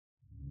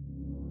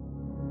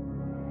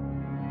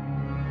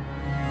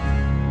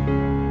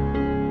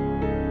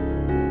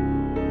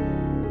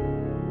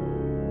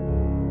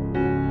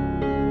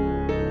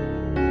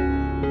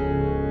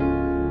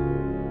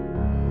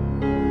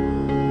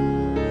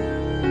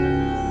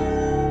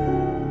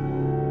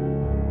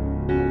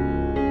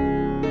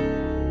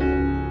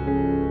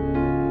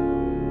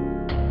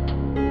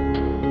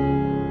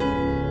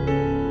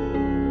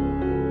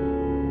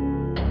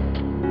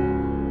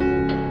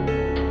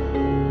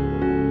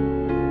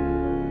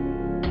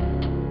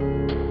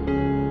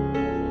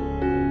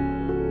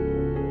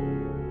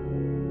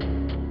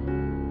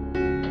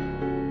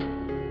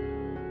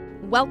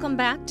Welcome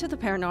back to the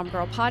Paranormal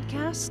Girl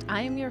podcast.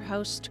 I am your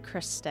host,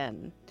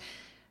 Kristen.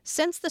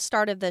 Since the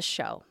start of this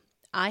show,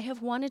 I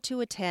have wanted to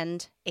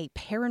attend a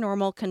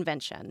paranormal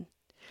convention.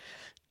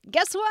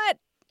 Guess what?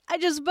 I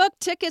just booked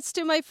tickets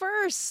to my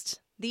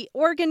first. The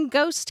Oregon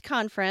Ghost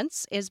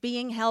Conference is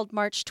being held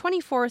March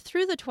 24th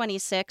through the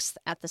 26th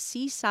at the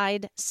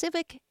Seaside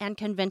Civic and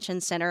Convention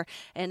Center,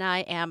 and I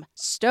am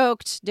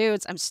stoked,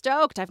 dudes. I'm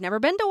stoked. I've never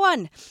been to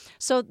one.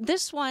 So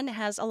this one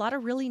has a lot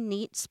of really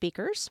neat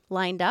speakers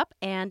lined up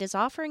and is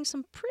offering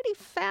some pretty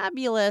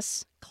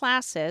fabulous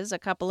classes, a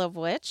couple of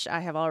which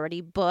I have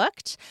already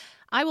booked.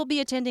 I will be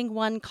attending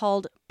one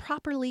called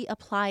Properly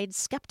Applied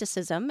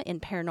Skepticism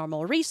in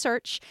Paranormal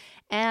Research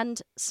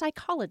and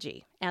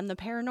Psychology and the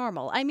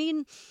Paranormal. I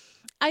mean,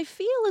 I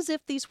feel as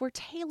if these were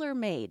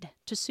tailor-made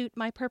to suit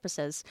my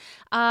purposes.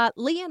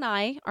 Lee and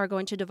I are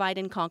going to divide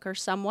and conquer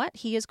somewhat.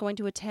 He is going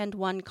to attend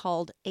one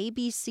called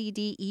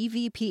ABCD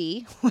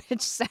EVP,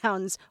 which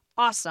sounds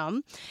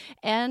awesome.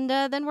 And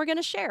then we're going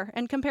to share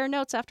and compare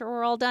notes after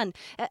we're all done.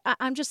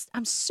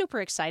 I'm super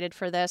excited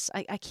for this.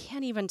 I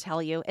can't even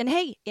tell you. And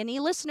hey, any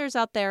listeners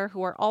out there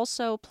who are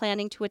also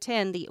planning to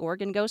attend the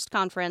Oregon Ghost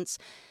Conference,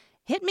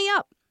 hit me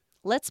up.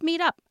 Let's meet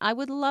up. I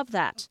would love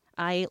that.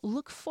 I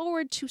look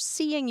forward to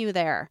seeing you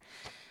there.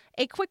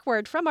 A quick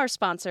word from our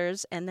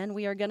sponsors, and then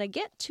we are going to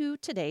get to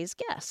today's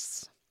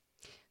guests.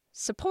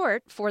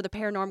 Support for the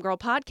Paranormal Girl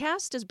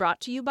podcast is brought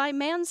to you by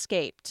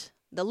Manscaped.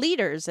 The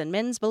leaders in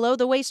men's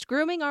below-the-waist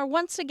grooming are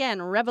once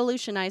again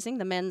revolutionizing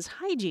the men's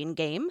hygiene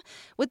game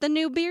with the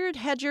new Beard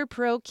Hedger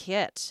Pro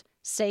Kit.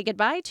 Say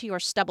goodbye to your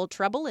stubble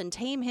trouble and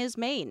tame his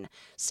mane.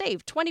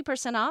 Save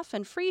 20% off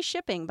and free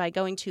shipping by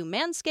going to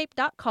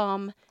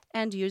manscaped.com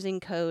and using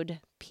code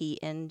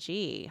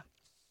PNG.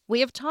 We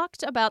have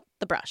talked about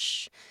the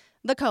brush,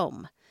 the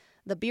comb,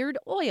 the beard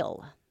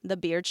oil, the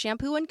beard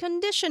shampoo and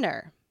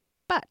conditioner.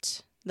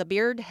 But the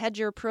Beard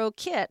Hedger Pro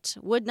Kit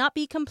would not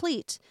be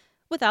complete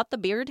without the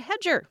Beard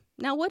Hedger.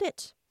 Now, would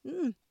it?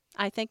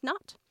 I think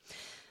not.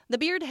 The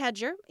Beard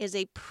Hedger is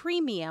a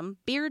premium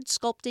beard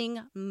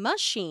sculpting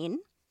machine.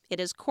 It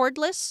is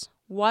cordless,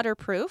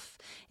 waterproof.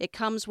 It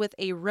comes with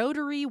a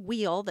rotary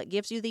wheel that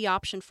gives you the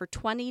option for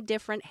 20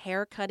 different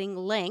hair cutting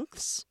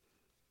lengths,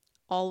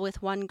 all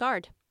with one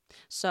guard.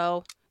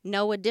 So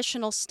no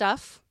additional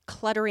stuff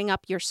cluttering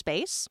up your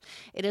space.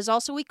 It is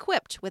also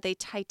equipped with a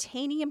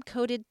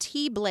titanium-coated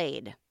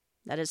T-blade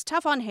that is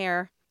tough on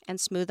hair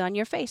and smooth on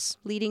your face,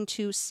 leading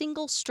to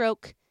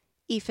single-stroke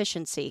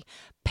efficiency.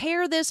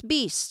 Pair this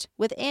beast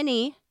with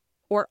any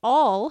or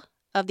all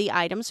of the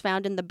items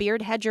found in the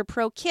Beard Hedger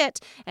Pro Kit,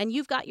 and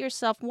you've got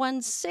yourself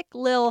one sick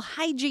lil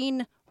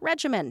hygiene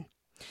regimen.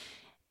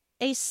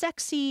 A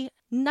sexy,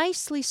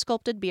 nicely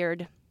sculpted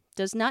beard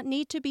does not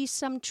need to be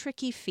some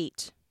tricky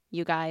feat,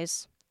 you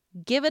guys.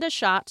 Give it a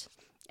shot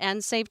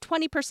and save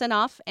 20%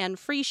 off and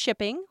free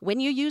shipping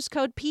when you use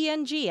code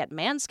PNG at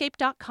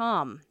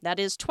manscaped.com. That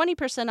is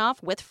 20%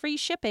 off with free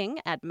shipping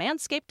at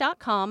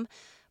manscaped.com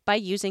by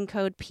using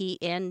code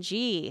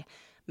PNG.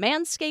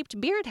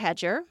 Manscaped Beard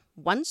Hedger,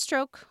 one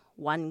stroke,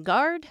 one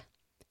guard,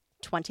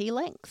 20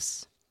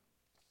 lengths.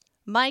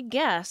 My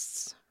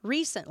guests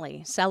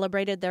recently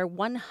celebrated their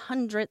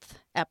 100th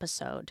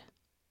episode.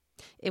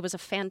 It was a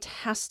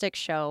fantastic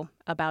show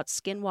about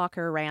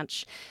Skinwalker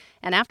Ranch,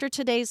 and after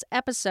today's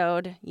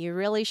episode, you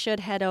really should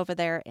head over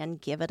there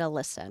and give it a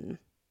listen.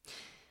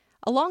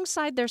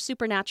 Alongside their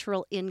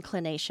supernatural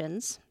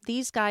inclinations,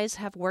 these guys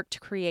have worked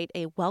to create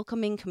a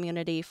welcoming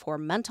community for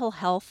mental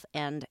health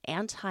and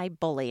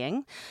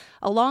anti-bullying,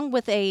 along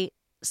with a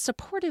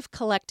supportive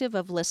collective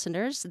of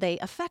listeners they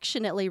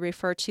affectionately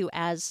refer to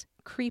as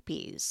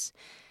creepies.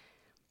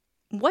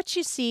 What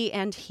you see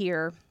and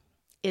hear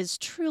is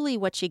truly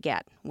what you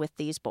get with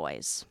these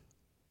boys.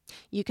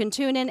 You can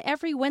tune in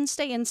every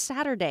Wednesday and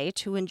Saturday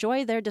to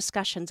enjoy their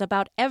discussions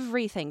about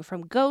everything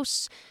from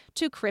ghosts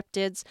to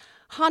cryptids,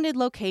 haunted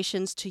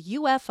locations to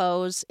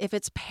UFOs. If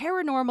it's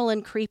paranormal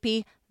and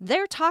creepy,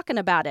 they're talking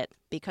about it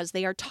because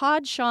they are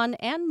Todd, Shawn,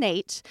 and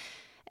Nate,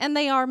 and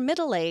they are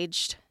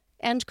middle-aged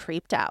and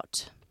creeped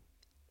out.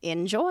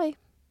 Enjoy.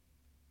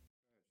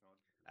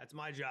 That's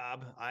my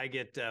job. I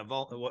get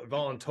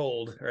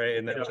voluntold, right?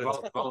 And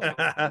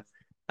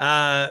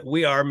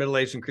we are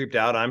middle-aged and creeped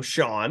out. I'm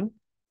Shawn.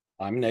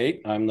 I'm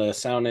Nate. I'm the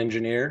sound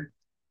engineer.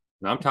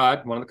 And I'm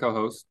Todd, one of the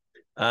co-hosts.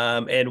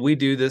 And we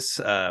do this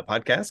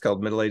podcast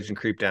called Middle-Aged and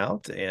Creeped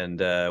Out.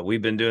 And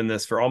we've been doing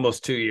this for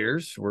almost 2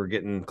 years. We're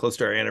getting close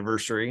to our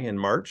anniversary in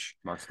March.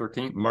 March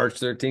 13th. March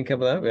 13th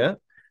coming up, yeah.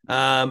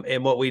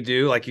 And what we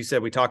do, like you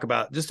said, we talk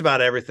about just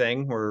about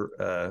everything. We're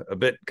a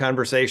bit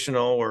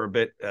conversational. We're a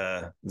bit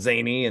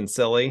zany and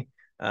silly.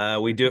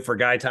 We do it for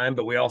guy time,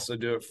 but we also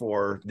do it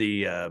for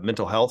the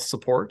mental health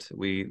support.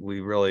 We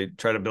really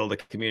try to build a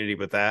community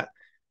with that.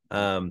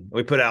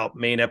 We put out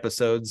main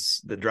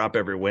episodes that drop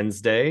every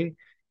Wednesday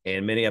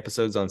and mini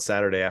episodes on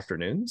Saturday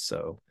afternoons.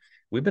 So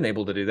we've been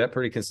able to do that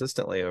pretty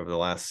consistently over the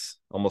last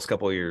almost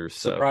couple of years.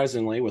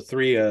 Surprisingly, with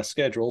 3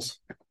 schedules.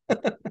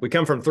 we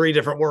come from 3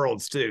 different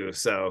worlds too.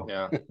 So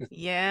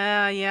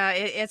yeah.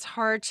 It's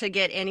hard to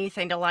get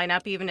anything to line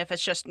up, even if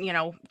it's just,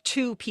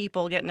 2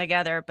 people getting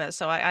together. But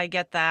so I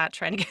get that,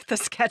 trying to get the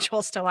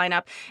schedules to line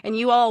up. And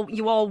you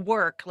all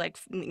work like,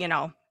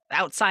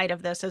 outside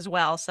of this as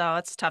well. So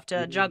it's tough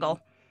to juggle.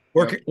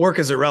 Work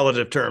is a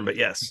relative term, but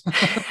yes.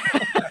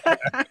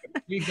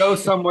 We go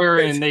somewhere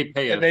and they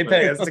pay us. They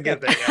pay us to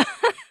get there. Yeah.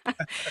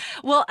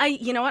 Well,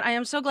 you know what? I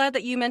am so glad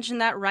that you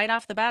mentioned that right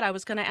off the bat. I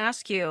was going to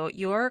ask you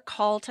your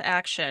call to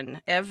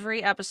action.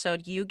 Every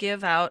episode, you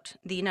give out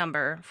the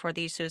number for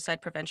the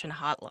suicide prevention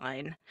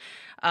hotline,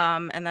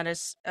 and that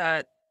is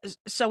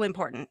so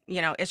important.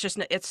 It's just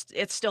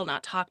it's still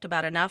not talked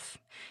about enough.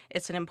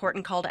 It's an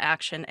important call to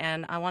action,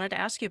 and I wanted to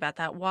ask you about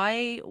that.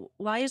 Why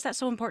is that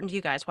so important to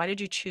you guys? Why did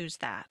you choose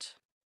that?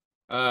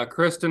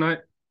 Kristen,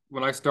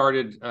 when I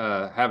started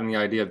having the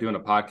idea of doing a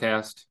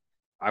podcast,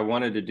 I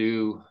wanted to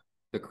do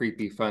the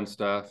creepy fun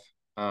stuff,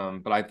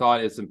 but I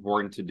thought it's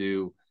important to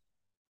do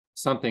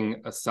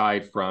something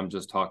aside from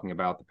just talking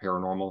about the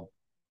paranormal.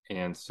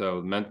 And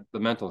so the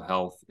mental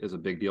health is a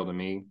big deal to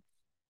me.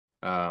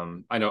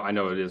 I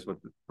know it is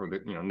for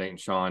Nate and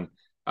Shawn.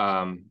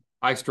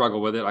 I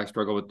struggle with it. I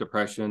struggle with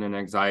depression and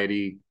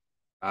anxiety.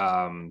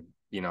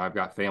 I've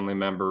got family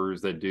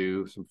members that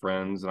do, some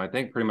friends, and I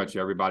think pretty much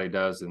everybody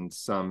does in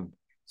some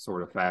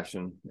sort of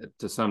fashion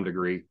to some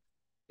degree.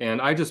 And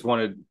I just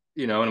wanted,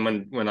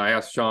 and when I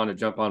asked Shawn to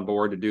jump on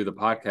board to do the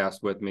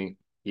podcast with me,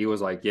 he was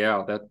like,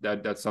 yeah,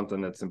 that's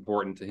something that's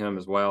important to him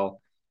as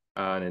well.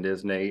 And it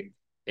is, Nate.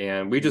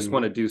 And we just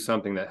want to do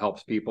something that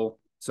helps people.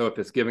 So if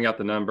it's giving out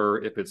the number,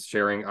 if it's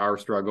sharing our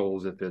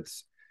struggles, if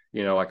it's,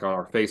 like on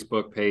our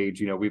Facebook page,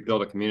 we've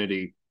built a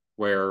community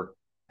where,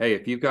 hey,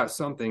 if you've got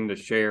something to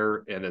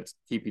share and it's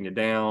keeping you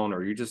down,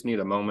 or you just need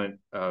a moment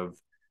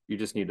you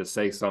just need to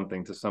say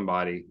something to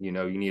somebody, you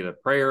need a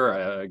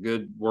prayer, a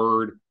good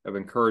word of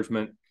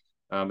encouragement.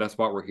 That's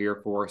what we're here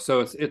for.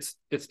 So it's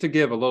to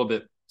give a little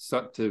bit,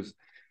 to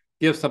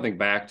give something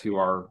back to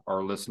our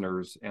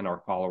listeners and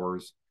our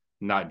followers,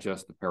 not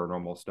just the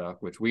paranormal stuff,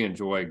 which we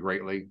enjoy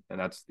greatly, and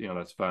that's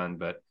fun.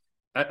 But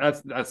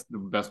that's the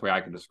best way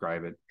I can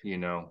describe it.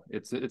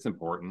 It's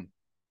important,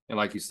 and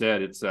like you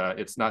said,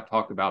 it's not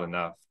talked about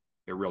enough.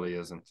 It really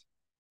isn't.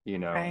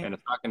 Right. And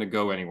it's not going to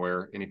go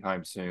anywhere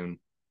anytime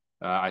soon.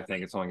 I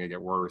think it's only going to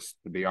get worse,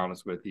 to be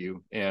honest with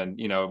you. And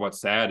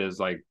what's sad is,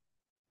 like,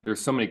 there's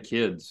so many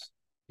kids,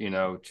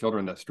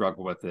 children that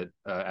struggle with it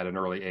at an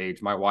early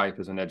age. My wife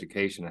is in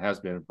education and has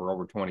been for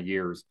over 20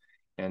 years.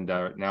 And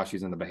now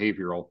she's in the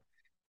behavioral,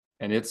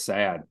 and it's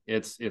sad.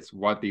 It's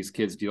what these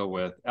kids deal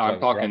with.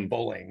 I'm talking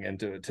bullying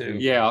into it too.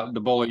 Yeah.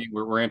 The bullying,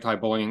 we're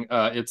anti-bullying.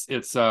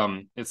 It's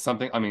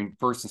something, I mean,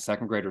 first and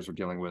second graders are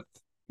dealing with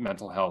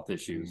mental health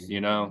issues,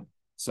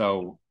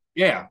 So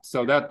yeah,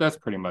 so that's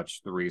pretty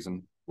much the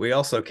reason. We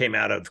also came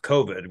out of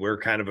COVID. We're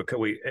kind of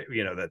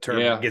that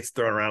term gets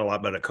thrown around a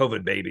lot, but a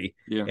COVID baby.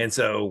 Yeah. And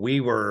so we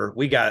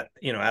got,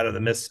 out of the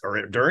midst,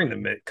 or during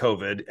the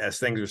COVID, as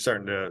things were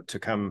starting to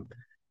come,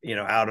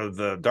 out of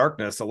the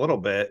darkness a little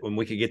bit, when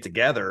we could get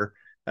together.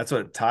 That's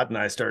what Todd and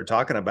I started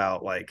talking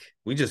about. Like,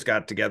 we just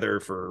got together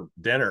for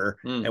dinner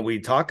and we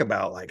talk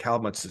about, like, how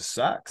much this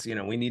sucks.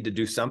 We need to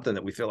do something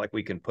that we feel like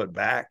we can put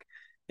back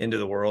into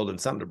the world,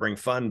 and something to bring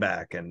fun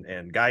back,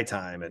 and guy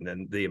time. And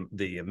then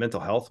the mental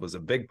health was a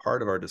big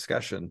part of our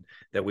discussion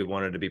that we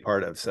wanted to be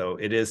part of. So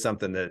it is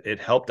something that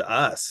it helped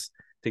us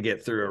to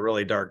get through a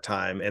really dark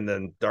time, and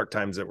then dark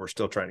times that we're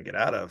still trying to get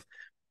out of.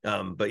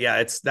 But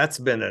yeah, that's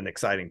been an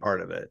exciting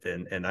part of it.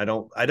 And I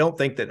don't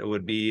think that it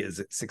would be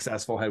as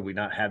successful had we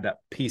not had that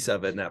piece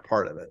of it and that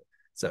part of it.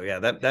 So yeah,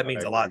 that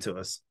means a lot to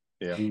us.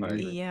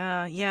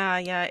 Yeah.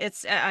 Yeah.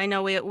 It's, I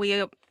know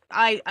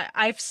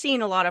I've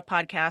seen a lot of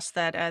podcasts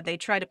that they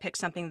try to pick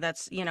something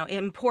that's,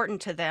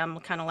 important to them,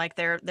 kind of like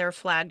their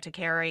flag to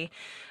carry.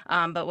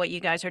 But what you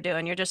guys are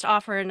doing, you're just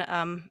offering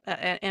an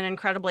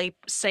incredibly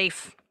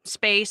safe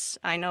space.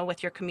 I know,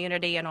 with your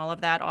community and all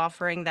of that,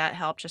 offering that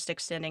help, just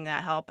extending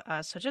that help.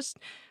 So just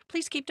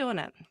please keep doing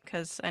it,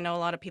 because I know a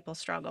lot of people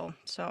struggle.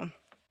 So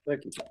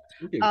Thank you.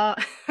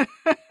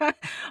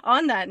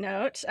 On that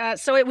note,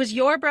 so it was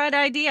your bright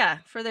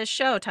idea for this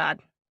show, Todd.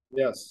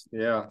 Yes.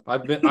 Yeah.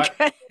 I've been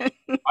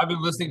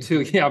listening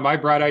to, my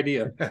bright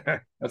idea.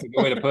 That's a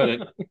good way to put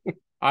it.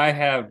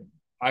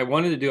 I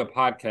wanted to do a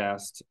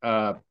podcast.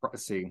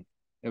 Let's see,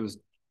 it was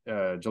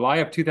July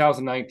of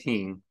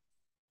 2019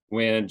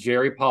 when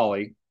Jerry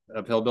Polly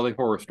of Hillbilly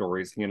Horror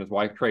Stories, he and his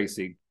wife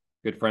Tracy,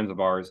 good friends of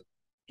ours,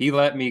 he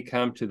let me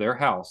come to their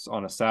house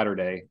on a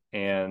Saturday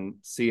and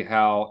see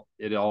how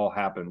it all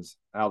happens,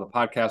 how the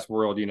podcast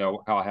world,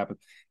 how it happens.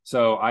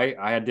 So I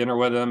had dinner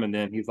with him, and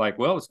then he's like,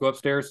 well, let's go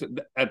upstairs.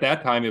 At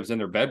that time, it was in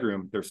their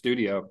bedroom, their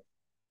studio.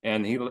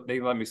 And they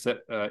let me sit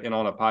in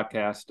on a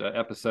podcast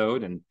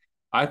episode. And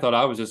I thought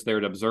I was just there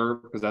to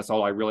observe, because that's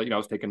all I really, I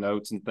was taking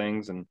notes and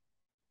things. And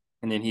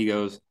then he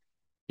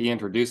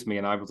introduced me,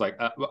 and I was like,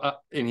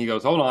 and he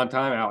goes, hold on,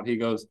 time out. He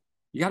goes,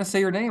 you got to say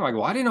your name. I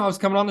go, I didn't know I was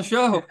coming on the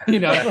show.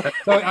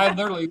 So I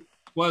literally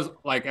was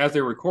like, as they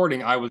were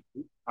recording, I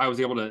was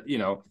able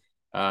to,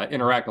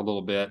 interact a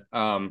little bit.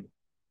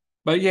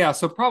 But yeah,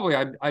 so probably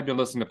I've been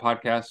listening to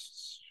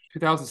podcasts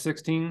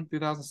 2016,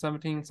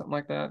 2017, something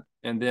like that.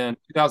 And then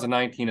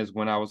 2019 is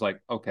when I was like,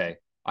 okay,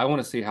 I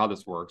want to see how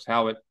this works,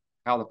 how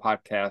the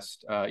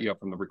podcast,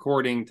 from the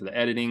recording to the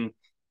editing,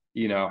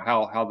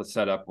 how the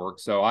setup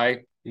works. So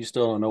You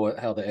still don't know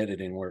how the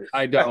editing works.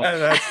 I don't.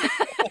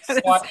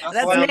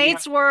 That's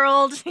Nate's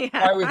world. Yeah.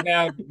 I would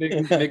have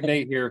big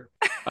Nate here.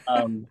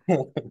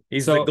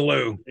 He's the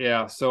glue.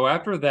 Yeah. So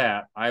after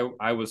that,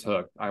 I was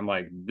hooked. I'm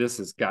like, this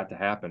has got to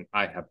happen.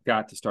 I have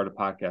got to start a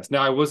podcast.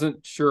 Now I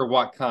wasn't sure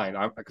what kind,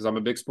 because I'm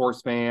a big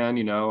sports fan.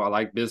 I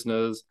like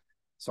business,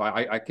 so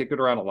I kicked it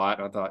around a lot.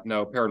 And I thought,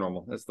 no,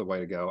 paranormal, that's the way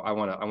to go. I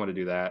want to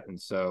do that. And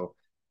so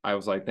I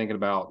was like thinking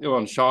about,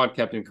 and Shawn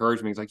kept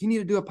encouraging me. He's like, you need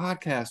to do a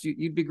podcast.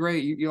 You'd be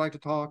great. You like to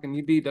talk, and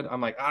you'd be. I'm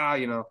like,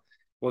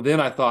 Well, then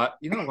I thought,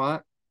 you know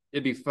what?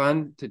 It'd be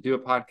fun to do a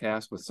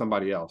podcast with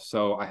somebody else.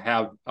 So I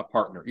have a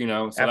partner,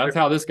 so that's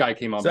how this guy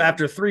came on. So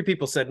after 3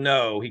 people said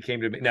no, he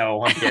came to me.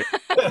 No, I'm kidding.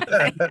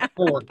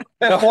 4.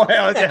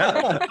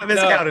 I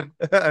miscounted.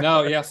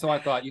 No, yeah. So I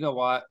thought, you know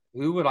what?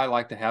 Who would I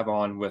like to have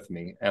on with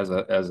me as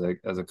a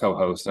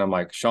co-host? And I'm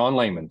like, Shawn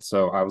Layman.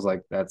 So I was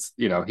like, that's,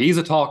 he's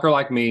a talker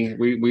like me.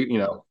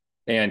 We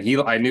and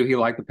I knew he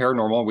liked the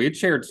paranormal. We had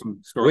shared some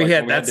stories. We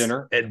had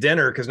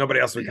dinner because nobody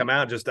else would come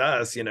out, just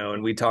us,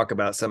 and we talk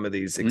about some of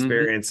these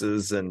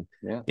experiences and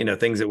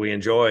things that we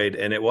enjoyed.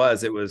 And it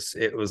was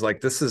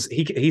like,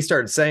 he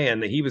started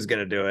saying that he was going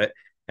to do it.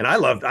 And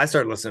I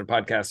started listening to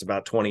podcasts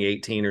about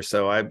 2018 or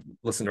so. I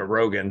listened to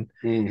Rogan,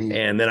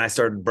 and then I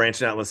started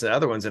branching out, listening to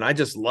other ones. And I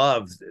just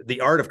loved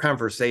the art of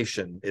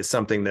conversation is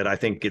something that I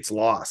think gets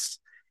lost.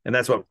 And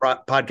that's what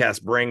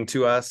podcasts bring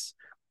to us.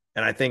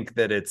 And I think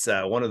that it's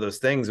one of those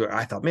things where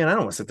I thought, man, I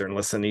don't want to sit there and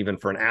listen even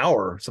for an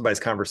hour, somebody's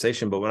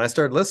conversation. But when I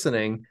started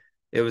listening,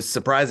 it was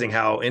surprising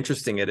how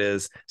interesting it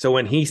is. So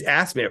when he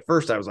asked me at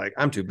first, I was like,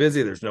 I'm too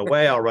busy. There's no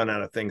way I'll run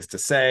out of things to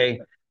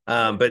say.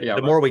 But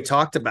the more we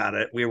talked about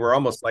it, we were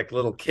almost like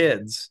little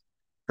kids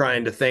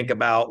trying to think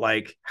about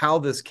like how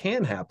this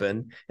can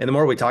happen. And the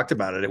more we talked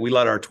about it, we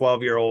let our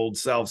 12-year-old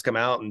selves come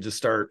out and just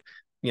start,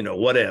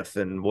 what if,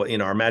 and what,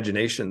 our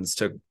imaginations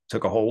took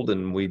a hold,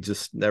 and we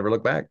just never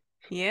looked back.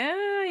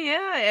 Yeah.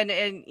 And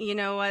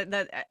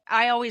that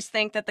I always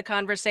think that the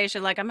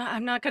conversation, like, I'm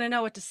not going to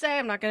know what to say.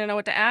 I'm not going to know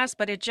what to ask,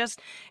 but it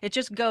just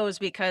goes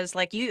because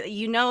like,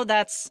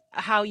 that's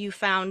how you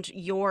found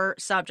your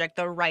subject,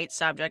 the right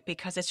subject,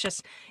 because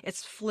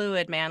it's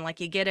fluid, man.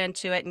 Like you get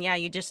into it and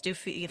you just you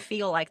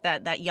feel like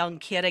that young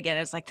kid again.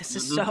 It's like, this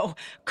is so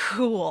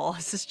cool.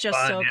 This is just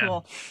fun,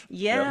 cool.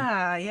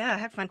 Yeah.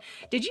 Have fun.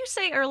 Did you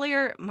say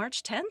earlier,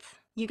 March 10th?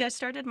 You guys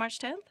started March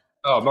 10th?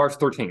 Oh, March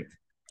 13th.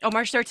 Oh,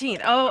 March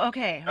 13th. Oh,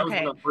 okay. That was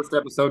when the first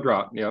episode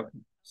dropped. Yep.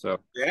 So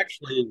we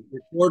actually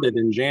recorded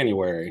in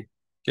January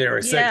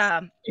 6th.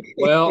 Yeah.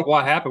 Well,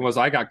 what happened was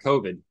I got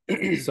COVID.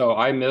 So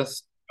I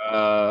missed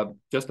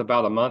just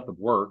about a month of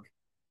work.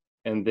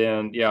 And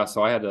then, we had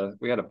to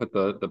put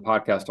the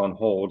podcast on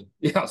hold.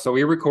 Yeah. So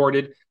we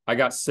recorded. I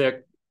got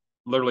sick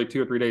literally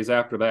 2 or 3 days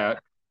after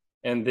that.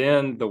 And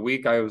then the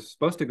week I was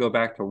supposed to go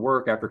back to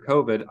work after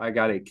COVID, I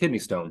got a kidney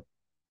stone.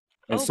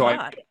 And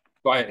that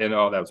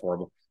was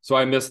horrible. So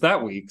I missed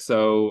that week.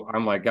 So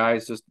I'm like,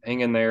 guys, just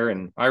hang in there.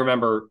 And I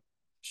remember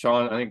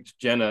Shawn, I think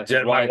Jenna,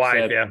 my wife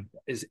said, yeah.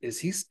 Is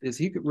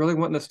he really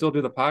wanting to still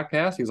do the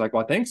podcast? He's like,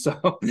 well, I think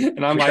so.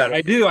 And I'm like,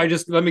 I do. I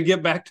just let me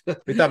get back to.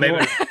 We thought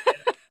maybe.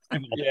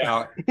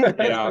 Yeah.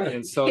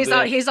 And so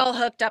he's all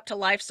hooked up to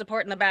life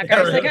support in the back.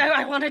 I was like,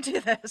 I want to do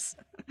this.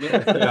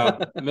 Yeah,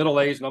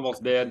 middle-aged and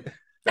almost dead.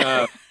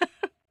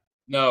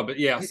 No, but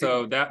yeah,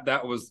 so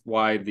that was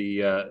why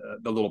the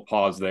little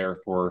pause there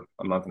for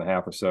a month and a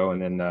half or so, and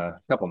then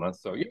a couple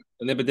months. So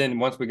but then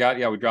once we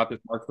dropped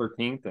it March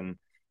 13th and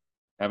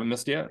haven't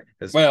missed yet.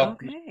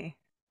 Okay.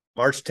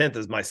 March 10th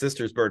is my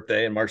sister's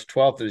birthday, and March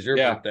 12th is your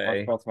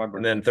birthday. March 12th is my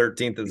birthday. And then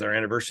 13th is our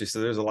anniversary. So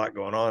there's a lot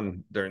going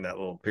on during that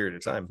little period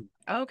of time.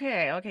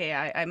 Okay.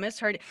 I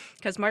misheard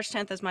because March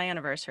 10th is my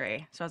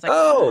anniversary. So I was like,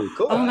 oh,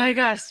 cool. Oh my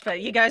gosh.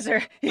 But you guys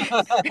are, you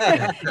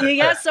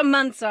got some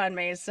months on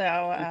me. So,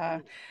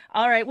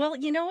 all right. Well,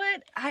 you know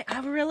what?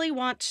 I really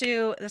want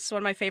to, this is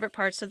one of my favorite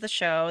parts of the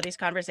show, these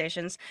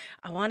conversations.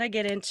 I want to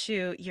get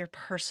into your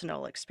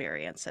personal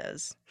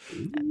experiences.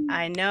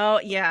 I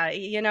know. Yeah.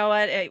 You know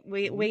what?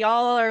 We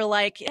all are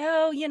like,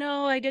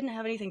 I didn't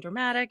have anything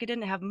dramatic. I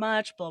didn't have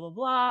much, blah, blah,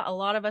 blah. A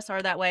lot of us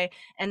are that way.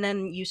 And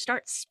then you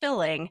start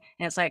spilling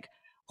and it's like,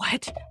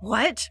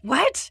 what?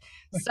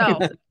 So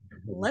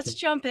let's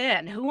jump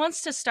in. Who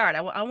wants to start?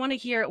 I want to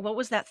hear, what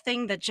was that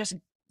thing that just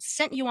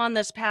sent you on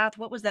this path?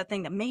 What was that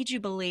thing that made you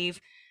believe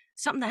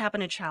something that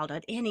happened in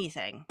childhood?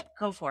 Anything.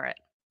 Go for it.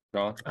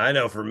 I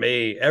know for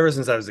me, ever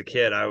since I was a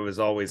kid, I was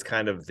always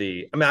kind of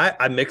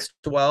I mixed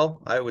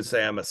well. I would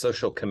say I'm a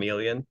social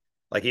chameleon.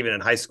 Like even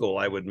in high school,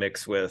 I would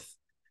mix with,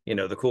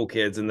 the cool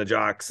kids and the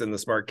jocks and the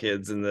smart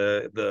kids and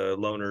the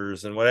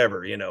loners and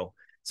whatever,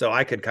 So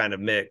I could kind of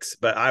mix,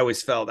 but I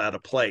always felt out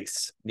of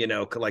place,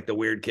 like the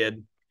weird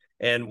kid.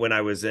 And when I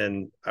was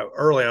in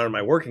early on in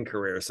my working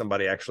career,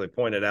 somebody actually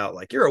pointed out,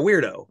 like, you're a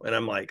weirdo. And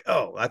I'm like,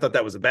 oh, I thought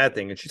that was a bad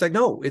thing. And she's like,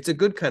 no, it's a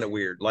good kind of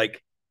weird.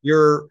 Like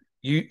you're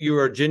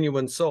a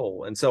genuine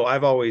soul. And so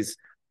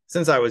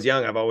since I was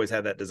young, I've always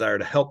had that desire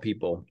to help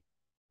people.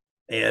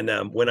 And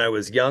when I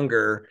was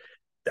younger,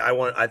 I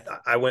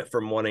went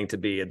from wanting to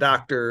be a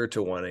doctor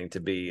to wanting to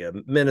be a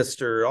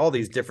minister, all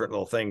these different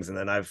little things. And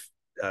then I've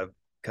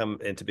come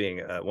into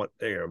being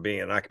being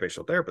an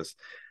occupational therapist.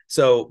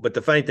 So, but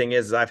the funny thing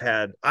is I've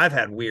had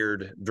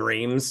weird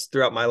dreams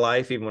throughout my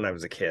life, even when I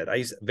was a kid. I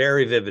used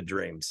very vivid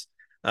dreams.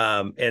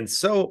 And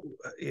so,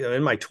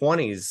 in my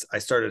 20s, I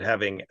started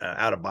having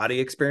out of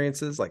body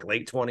experiences, like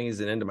late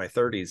 20s and into my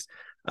 30s.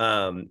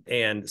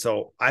 And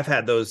so I've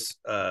had those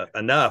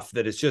enough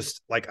that it's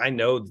just like, I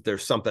know that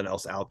there's something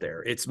else out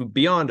there. It's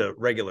beyond a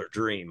regular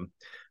dream.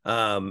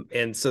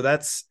 And so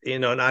that's,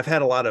 and I've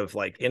had a lot of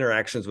like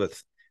interactions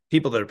with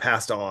people that have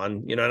passed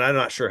on, and I'm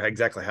not sure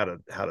exactly how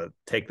to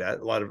take that.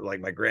 A lot of like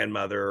my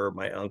grandmother or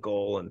my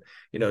uncle and,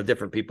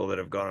 different people that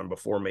have gone on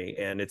before me.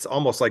 And it's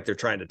almost like they're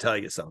trying to tell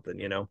you something,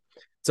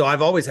 So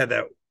I've always had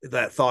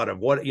that thought of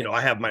what,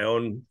 I have my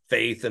own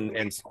faith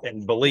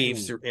and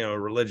beliefs,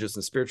 religious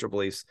and spiritual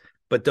beliefs,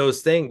 but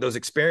those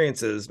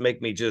experiences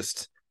make me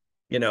just,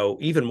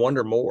 even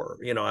wonder more.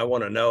 I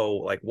want to know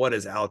like what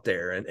is out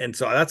there. And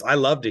so I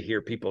love to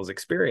hear people's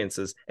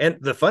experiences. And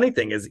the funny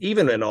thing is,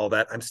 even in all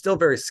that, I'm still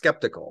very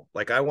skeptical.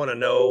 Like, I want to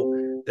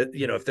know that,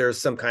 if there's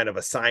some kind of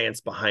a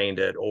science behind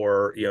it,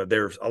 or,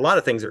 there's a lot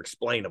of things are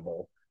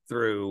explainable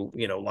through,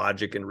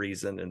 logic and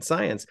reason and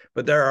science,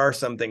 but there are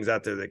some things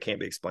out there that can't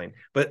be explained.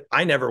 But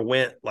I never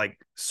went like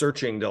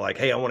searching to like,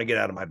 hey, I want to get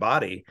out of my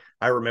body.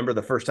 I remember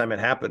the first time it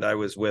happened, I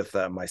was with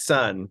my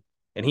son,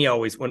 and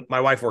when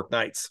my wife worked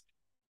nights,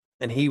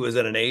 and he was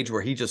at an age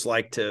where he just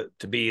liked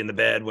to be in the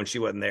bed when she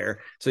wasn't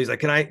there. So he's like,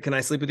 can I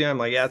sleep with you? I'm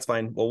like, yeah, it's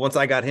fine. Well, once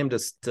I got him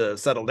to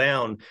settle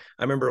down,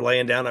 I remember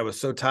laying down, I was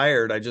so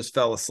tired, I just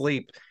fell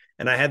asleep.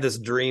 And I had this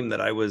dream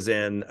that I was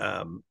in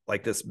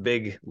like this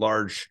big,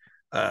 large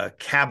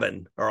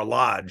cabin or a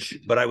lodge,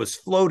 but I was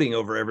floating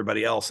over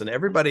everybody else, and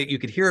you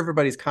could hear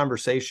everybody's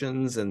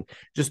conversations and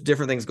just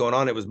different things going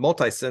on. It was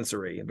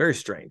multi-sensory and very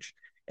strange.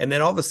 And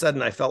then all of a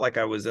sudden I felt like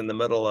I was in the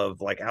middle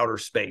of like outer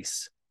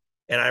space.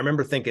 And I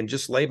remember thinking,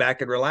 just lay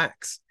back and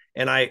relax.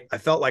 And I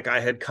felt like I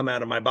had come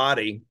out of my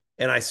body,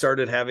 and I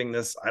started having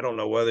this, I don't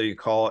know whether you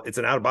call it's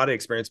an out of body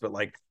experience, but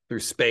like through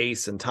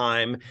space and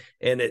time.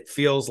 And it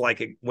feels like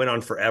it went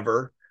on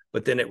forever.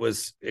 But then it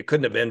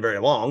couldn't have been very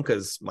long,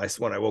 because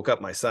when I woke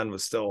up, my son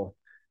was still,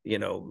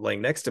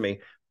 laying next to me.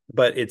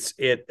 But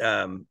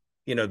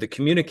the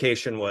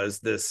communication was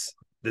this,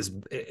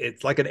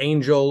 it's like an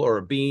angel or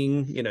a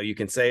being, you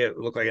can say it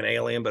looked like an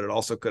alien, but it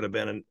also could have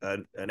been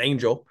an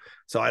angel.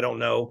 So I don't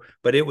know,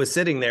 but it was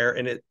sitting there,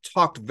 and it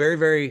talked very,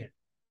 very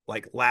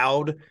like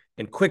loud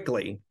and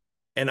quickly.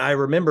 And I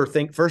remember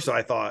first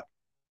I thought,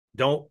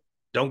 don't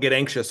get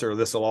anxious or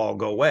this will all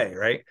go away.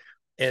 Right.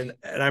 And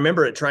I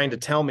remember it trying to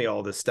tell me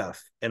all this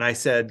stuff. And I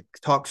said,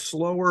 talk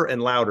slower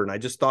and louder. And I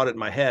just thought it in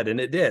my head, and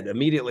it did.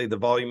 Immediately the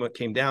volume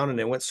came down and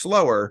it went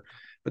slower,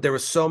 but there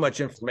was so much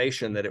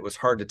information that it was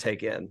hard to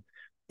take in.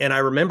 And I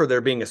remember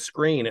there being a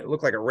screen, it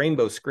looked like a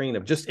rainbow screen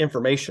of just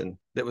information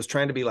that was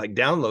trying to be like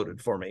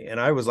downloaded for me. And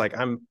I was like,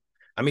 I'm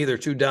either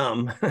too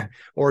dumb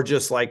or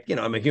just like,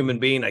 I'm a human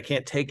being. I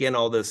can't take in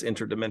all this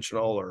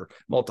interdimensional or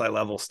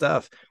multi-level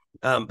stuff.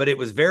 But there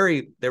was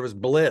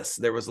bliss,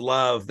 there was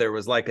love, there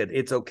was like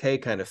it's okay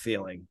kind of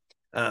feeling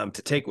to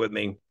take with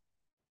me.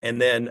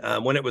 And then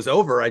when it was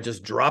over, I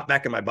just dropped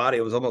back in my body.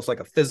 It was almost like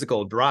a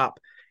physical drop.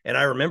 And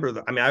I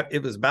remember,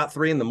 it was about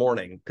 3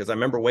 a.m, because I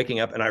remember waking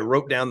up and I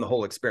wrote down the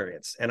whole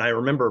experience. And I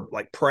remember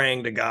like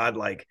praying to God,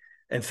 like,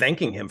 and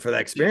thanking him for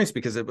that experience,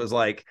 because it was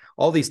like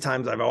all these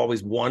times I've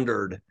always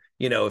wondered,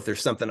 if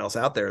there's something else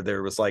out there.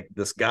 There was like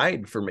this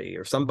guide for me,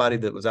 or somebody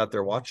that was out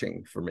there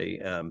watching for me.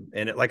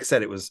 And like I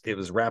said, it was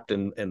wrapped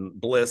in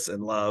bliss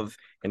and love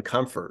and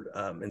comfort.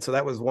 And so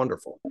that was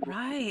wonderful.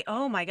 Right.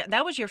 Oh my God.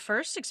 That was your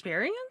first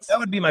experience? That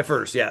would be my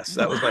first. Yes.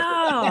 That was my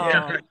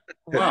first.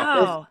 Yeah.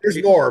 Wow.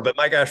 There's more, but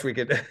my gosh, we'll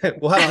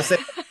have to say.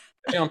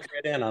 Jumped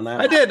right in on that.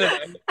 I did.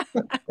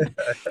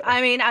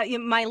 I mean,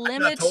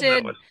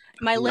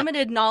 my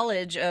limited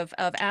knowledge of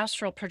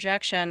astral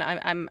projection,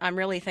 I'm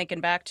really thinking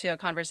back to a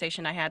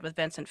conversation I had with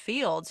Vincent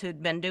Fields,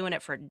 who'd been doing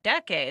it for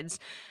decades.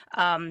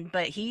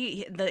 But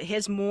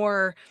his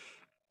more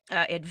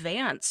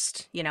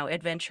advanced,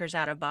 adventures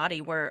out of body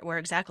were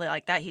exactly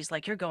like that. He's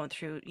like, you're going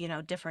through,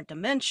 different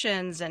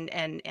dimensions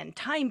and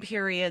time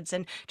periods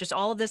and just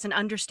all of this, and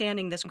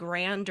understanding this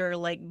grander,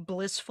 like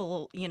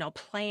blissful,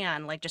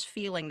 plan, like just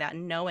feeling that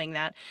and knowing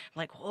that,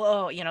 like,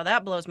 whoa,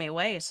 that blows me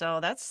away. So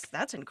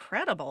that's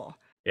incredible.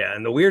 Yeah.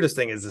 And the weirdest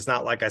thing is, it's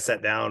not like I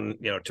sat down,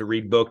 to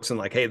read books and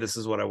like, hey, this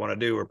is what I want to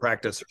do or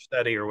practice or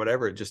study or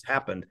whatever. It just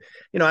happened.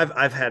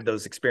 I've had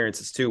those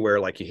experiences too, where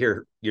like you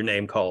hear your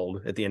name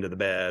called at the end of the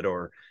bed,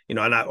 or,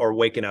 or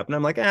waking up and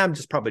I'm like, I'm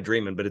just probably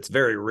dreaming, but it's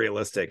very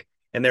realistic.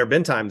 And there have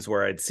been times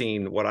where I'd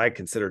seen what I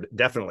considered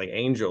definitely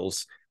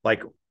angels,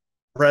 like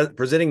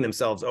presenting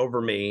themselves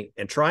over me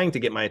and trying to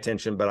get my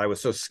attention, but I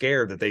was so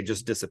scared that they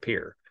just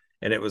disappear.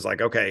 And it was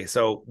like, okay,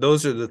 so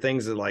those are the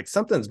things that like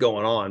something's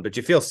going on, but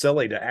you feel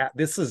silly to ask.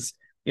 This is,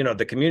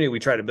 the community we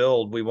try to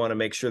build. We want to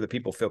make sure that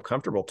people feel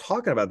comfortable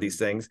talking about these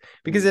things,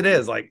 because it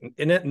is like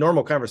in a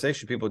normal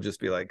conversation, people just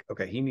be like,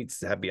 okay, he needs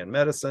to be on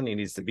medicine. He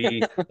needs to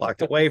be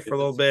locked away for a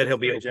little bit. He'll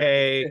be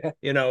okay.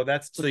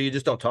 That's so you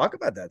just don't talk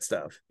about that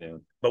stuff. Yeah.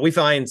 But we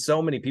find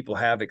so many people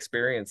have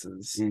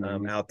experiences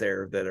out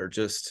there that are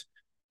just,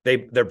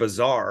 they're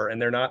bizarre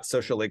and they're not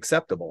socially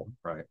acceptable.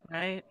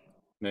 Right.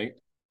 Nate?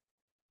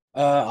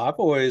 I've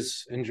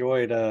always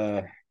enjoyed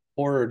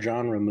horror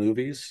genre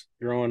movies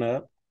growing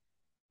up.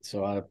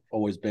 So I've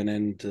always been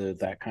into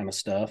that kind of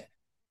stuff.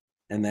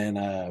 And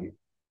then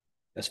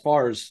as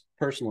far as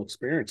personal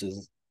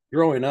experiences,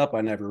 growing up, I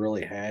never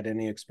really had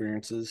any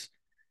experiences,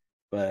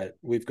 but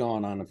we've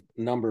gone on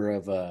a number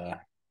of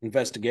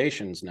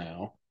investigations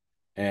now.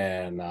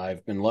 And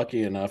I've been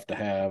lucky enough to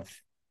have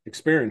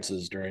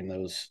experiences during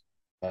those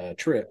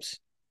trips.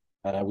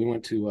 We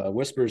went to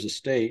Whispers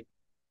Estate.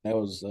 That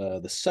was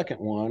the second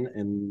one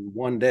in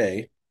one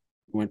day.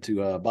 We went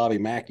to Bobby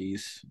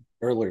Mackey's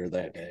earlier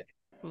that day.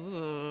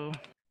 Ooh.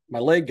 My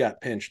leg got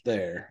pinched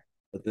there,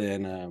 but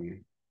then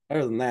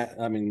other than that,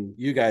 I mean,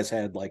 you guys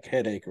had like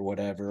headache or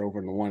whatever over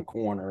in the one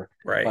corner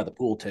by the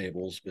pool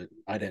tables, but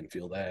I didn't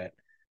feel that.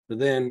 But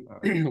then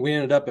we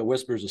ended up at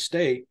Whispers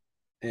Estate,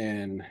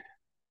 and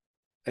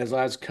as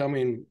I was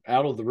coming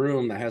out of the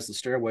room that has the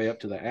stairway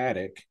up to the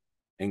attic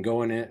and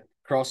going in,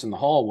 crossing the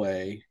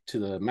hallway to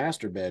the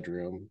master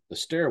bedroom, the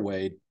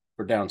stairway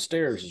for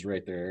downstairs is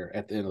right there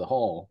at the end of the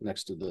hall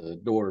next to the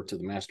door to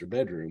the master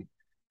bedroom.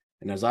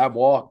 And as I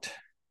walked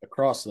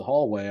across the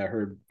hallway, I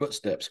heard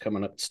footsteps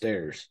coming up the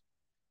stairs.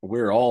 We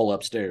were all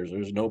upstairs.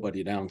 There's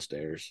nobody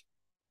downstairs.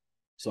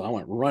 So I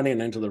went running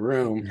into the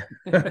room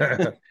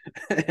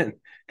and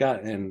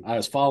I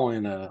was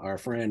following our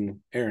friend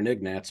Aaron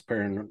Ignatz,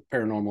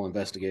 paranormal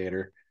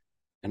investigator.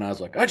 And I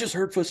was like, I just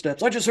heard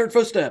footsteps.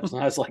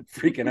 And I was like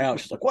freaking out.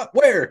 She's like, what?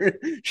 Where?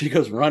 She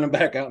goes running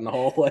back out in the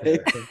hallway.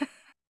 I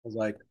was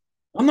like,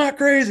 I'm not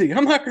crazy.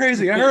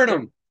 I heard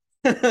him.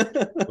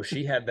 Well,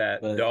 she had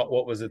that doll.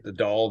 What was it? The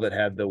doll that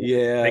had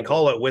they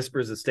call it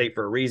Whispers Estate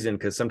for a reason,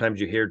 because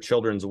sometimes you hear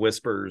children's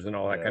whispers and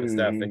all that kind of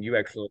stuff. And you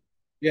actually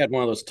had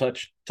one of those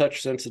touch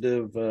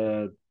sensitive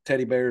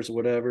teddy bears or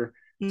whatever.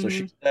 So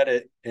she set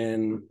it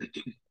in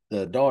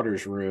the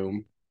daughter's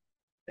room,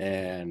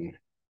 and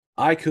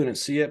I couldn't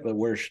see it, but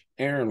where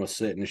Erin was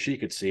sitting, she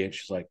could see it.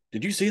 She's like,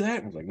 did you see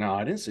that? I was like, no,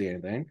 I didn't see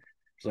anything.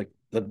 She's like,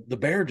 the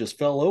bear just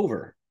fell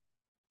over.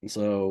 And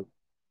so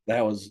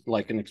that was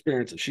like an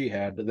experience that she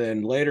had. But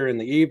then later in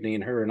the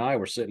evening, her and I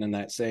were sitting in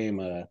that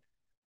same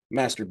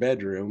master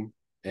bedroom,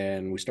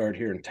 and we started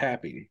hearing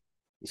tapping.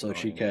 And so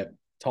she kept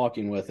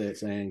talking with it,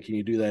 saying, can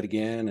you do that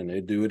again? And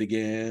they'd do it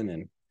again.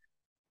 And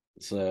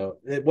so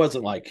it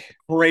wasn't like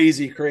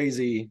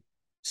crazy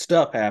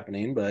stuff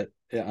happening, but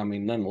I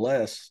mean,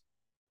 nonetheless,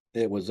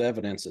 it was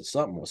evidence that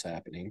something was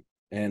happening.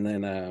 And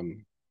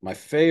then my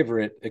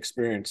favorite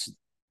experience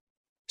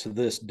to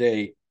this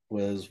date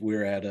was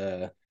we're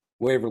at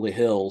Waverly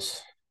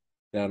Hills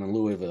down in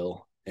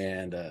Louisville,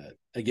 and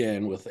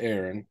again with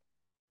Erin.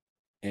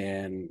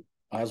 And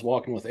I was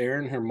walking with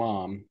Erin and her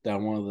mom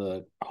down one of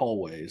the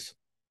hallways,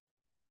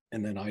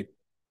 and then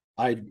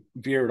I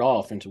veered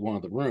off into one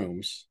of the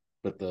rooms,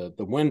 but the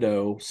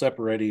window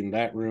separating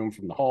that room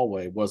from the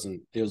hallway it was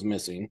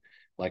missing,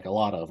 like a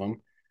lot of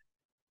them.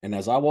 And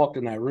as I walked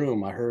in that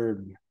room, I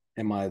heard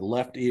in my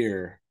left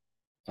ear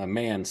a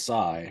man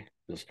sigh,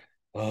 just,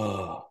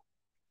 oh.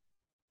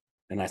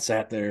 And I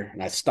sat there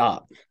and I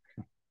stopped.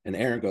 And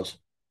Erin goes,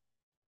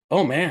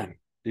 oh, man,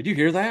 did you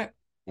hear that?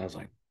 And I was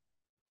like,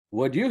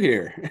 what'd you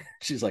hear?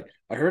 She's like,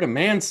 I heard a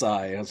man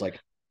sigh. And I was like,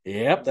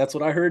 yep, that's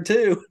what I heard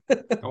too.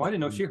 Oh, I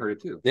didn't know she heard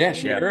it too. Yeah,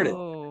 she heard it.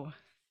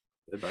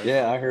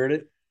 Yeah, I heard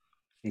it.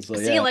 And so,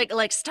 see,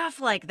 like stuff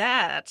like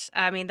that.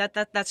 I mean,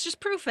 that's just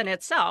proof in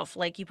itself.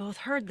 Like you both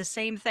heard the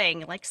same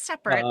thing, like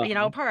separate,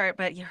 apart,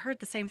 but you heard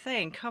the same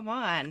thing. Come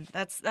on,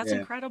 that's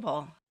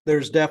incredible.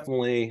 There's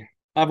definitely,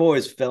 I've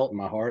always felt in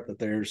my heart that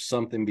there's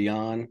something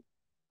beyond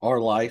our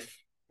life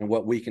and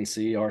what we can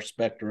see, our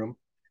spectrum.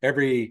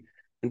 Every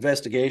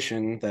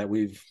investigation that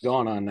we've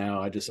gone on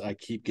now, I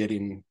keep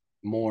getting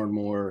more and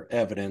more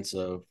evidence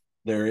of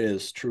there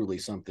is truly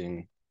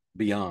something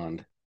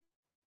beyond.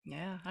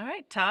 Yeah. All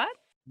right, Todd.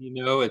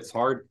 It's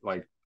hard.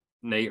 Like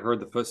Nate heard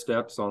the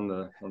footsteps on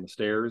the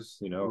stairs,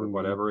 or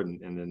whatever, and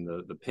then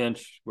the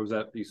pinch. What was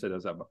that? You said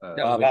was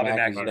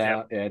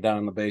that down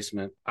in the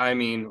basement. I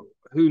mean,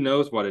 who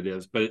knows what it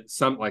is? But it's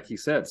like he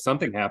said,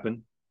 something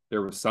happened.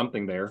 There was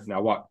something there.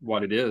 Now,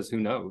 what it is, who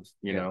knows?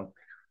 You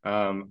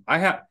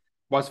know.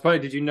 What's funny?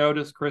 Did you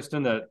notice,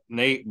 Kristen, that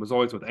Nate was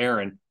always with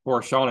Aaron,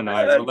 or Shawn and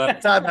I?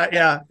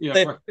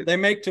 They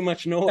make too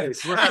much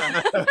noise.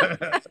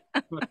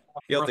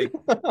 Guilty.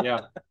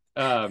 Yeah.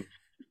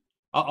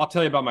 I'll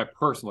tell you about my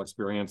personal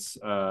experience,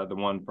 the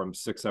one from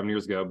 6-7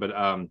 years ago.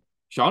 But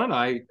Shawn and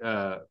I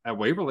at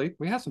Waverly,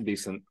 we had some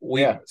decent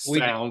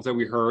sounds that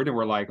we heard, and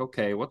we're like,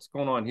 okay, what's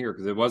going on here?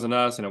 Because it wasn't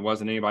us, and it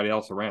wasn't anybody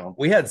else around.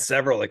 We had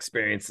several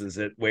experiences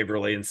at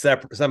Waverly, and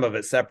some of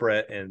it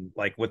separate, and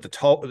like with they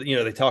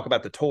talk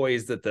about the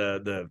toys that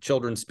the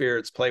children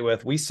spirits play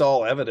with. We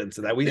saw evidence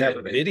of that. We have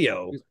a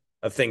video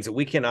of things that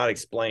we cannot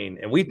explain,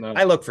 and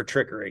I look for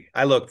trickery.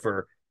 I look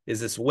for, is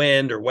this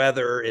wind or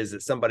weather? Is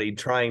it somebody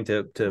trying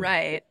to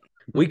right?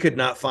 We could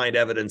not find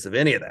evidence of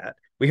any of that.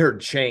 We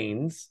heard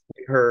chains.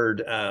 We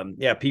heard,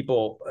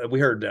 people. We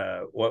heard,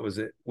 what was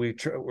it? We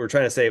were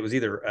trying to say it was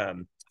either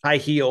high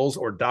heels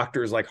or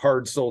doctors like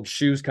hard soled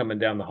shoes coming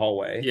down the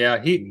hallway.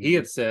 Yeah, he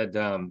had said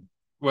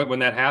when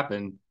that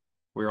happened,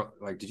 we were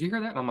like, "Did you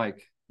hear that?" And I'm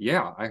like,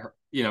 "Yeah, I heard."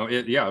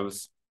 It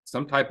was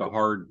some type of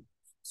hard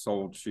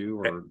soled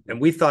shoe, and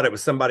we thought it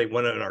was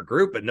one in our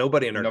group, but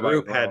nobody in our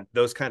group had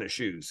those kind of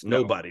shoes.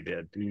 No. Nobody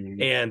did.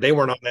 Mm-hmm. And they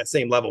weren't on that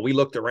same level. We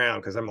looked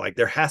around because I'm like,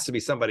 there has to be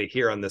somebody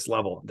here on this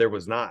level. There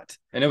was not.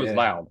 And it was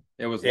loud.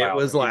 It was loud.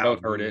 We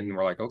both heard it, and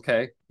we're like,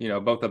 okay,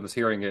 both of us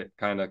hearing it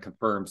kind of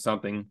confirmed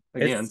something.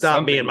 Again, it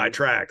stopped me in my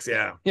tracks.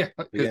 Yeah. Yeah,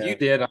 because you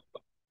did.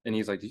 And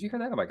he's like, "Did you hear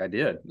that?" I'm like, "I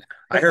did."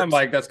 I'm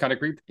like, "That's kind of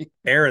creepy."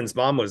 Aaron's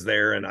mom was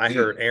there, and I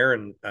heard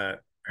Aaron,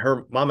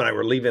 her mom and I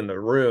were leaving the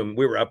room.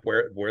 We were up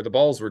where the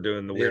balls were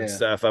doing the weird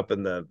stuff up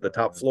in the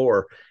top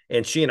floor.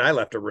 And she and I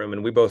left a room,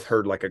 and we both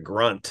heard like a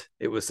grunt.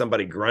 It was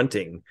somebody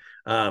grunting,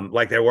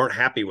 like they weren't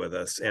happy with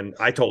us. And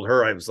I told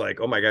her, I was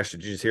like, "Oh my gosh,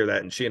 did you just hear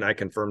that?" And she and I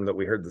confirmed that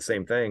we heard the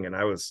same thing. And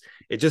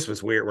it just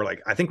was weird. We're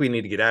like, "I think we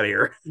need to get out of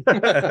here."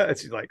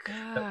 She's like,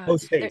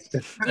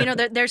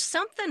 there's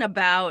something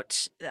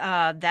about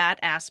that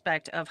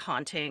aspect of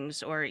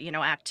hauntings or,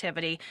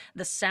 activity,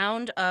 the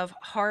sound of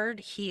hard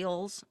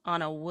heels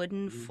on a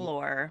wooden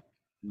floor,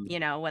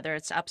 whether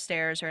it's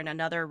upstairs or in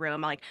another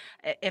room. Like,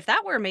 if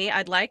that were me,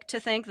 I'd like to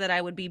think that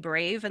I would be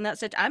brave, and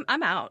that's it.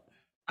 I'm out.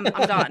 I'm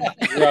gone.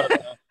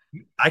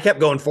 I kept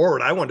going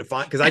forward. I wanted to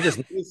find, because I just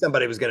knew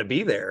somebody was going to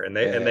be there, and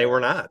they were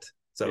not.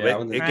 So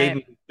it gave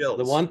me chills.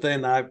 The one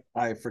thing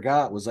I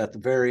forgot was at the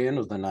very end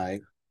of the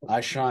night,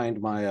 I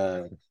shined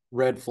my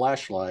red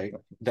flashlight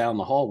down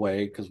the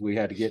hallway because we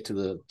had to get to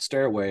the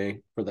stairway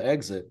for the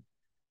exit.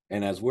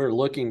 And as we're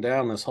looking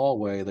down this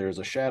hallway, there's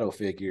a shadow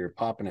figure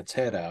popping its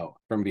head out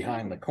from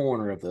behind the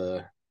corner of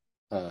the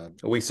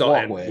we saw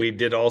walkway. And we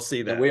did all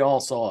see that. And we all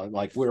saw it.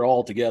 Like, we were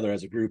all together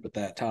as a group at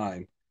that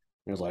time.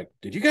 And it was like,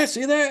 "Did you guys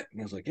see that?"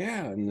 And I was like,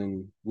 "Yeah." And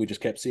then we just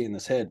kept seeing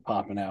this head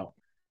popping out.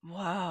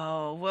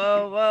 Whoa.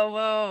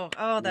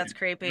 Oh, that's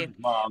creepy.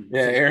 Mom.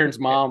 Yeah, Aaron's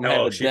mom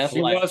had a death.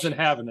 She wasn't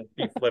having it.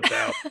 She flipped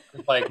out.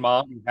 Like,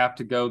 "Mom, you have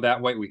to go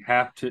that way. We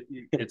have to.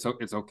 It's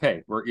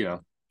okay. We're,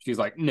 she's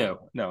like,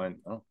 no. And,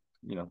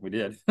 we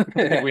did.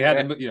 We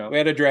had to, we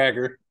had to drag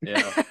her.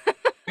 Yeah.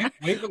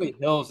 Waverly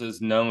Hills is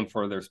known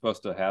for, they're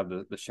supposed to have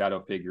the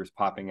shadow figures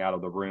popping out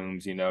of the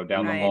rooms, down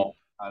the hall.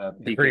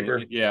 The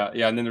creeper. Yeah.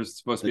 And then there's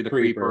supposed to be the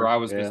creeper. I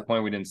was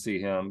disappointed we didn't see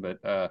him, but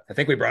I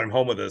think we brought him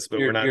home with us, but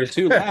we're not. You're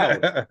too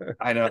loud.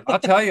 I know. I'll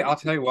tell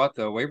you what,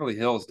 though, Waverly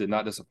Hills did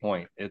not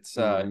disappoint. It's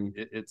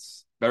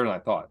it's better than I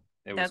thought.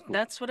 Cool.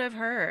 That's what I've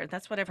heard.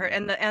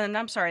 And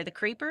I'm sorry, the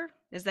creeper,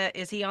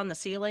 is he on the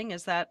ceiling?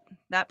 Is that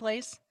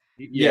place?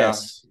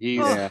 Yes,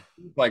 he's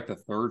like the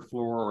third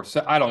floor or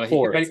so. I don't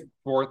know.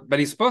 Fourth, but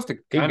he's supposed to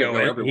kind of go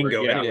everywhere. He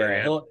can go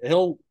anywhere.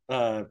 He'll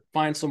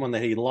find someone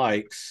that he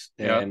likes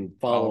and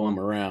follow him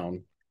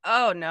around.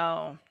 Oh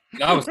no!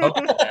 I was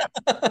hoping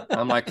that.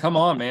 I'm like, come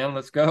on, man,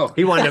 let's go.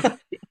 He wanted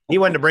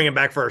to bring him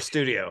back for our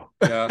studio.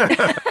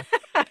 Yeah.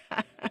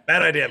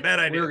 Bad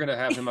idea. We were gonna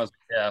have him as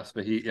a guest,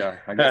 but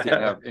I guess he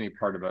didn't have any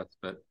part of us.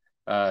 But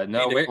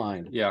no, he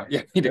declined.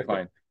 He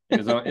declined.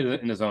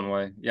 In his own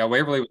way. Yeah,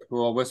 Waverly was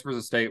cool. Whispers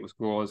Estate was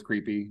cool. It was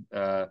creepy.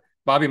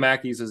 Bobby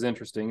Mackey's is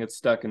interesting. It's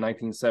stuck in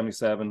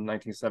 1977,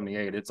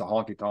 1978. It's a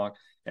honky tonk,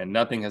 and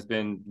nothing has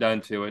been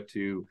done to it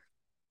to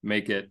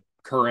make it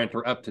current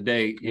or up to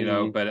date,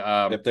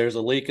 But if there's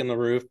a leak in the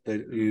roof,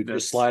 you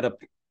just slide a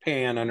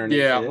pan underneath.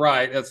 Yeah,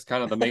 right. That's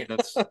kind of the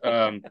maintenance.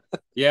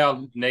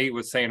 Nate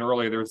was saying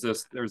earlier,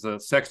 there's a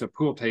section of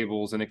pool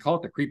tables, and they call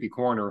it the creepy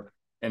corner.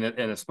 And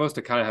it's supposed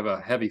to kind of have a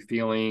heavy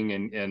feeling,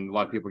 and a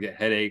lot of people get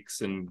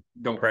headaches and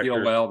don't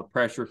feel well, the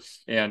pressure.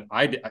 And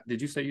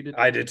did you say you did?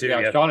 I did too.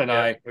 Yeah, Shawn and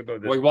I,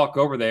 we walk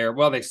over there.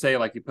 Well, they say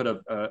like you put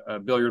a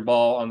billiard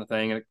ball on the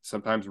thing, and it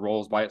sometimes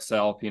rolls by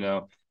itself,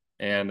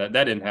 and that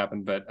didn't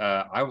happen. But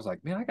I was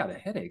like, man, I got a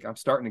headache. I'm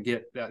starting to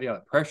get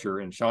that pressure,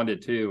 and Shawn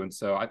did too. And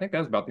so I think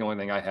that's about the only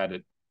thing I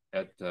had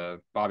at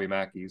Bobby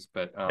Mackey's,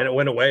 but and it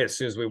went away as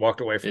soon as we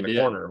walked away from the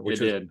corner,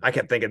 which I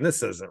kept thinking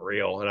this isn't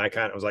real, and I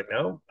kind of was like,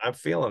 no, I'm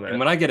feeling it. And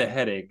when I get a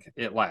headache,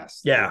 it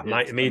lasts. Yeah,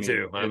 me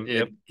too.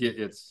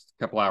 It's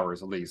a couple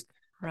hours at least.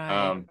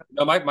 Right.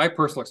 No, my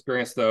personal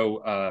experience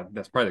though,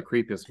 that's probably the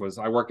creepiest, was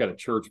I work at a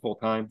church full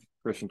time,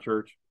 Christian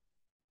church,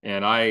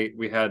 and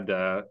we had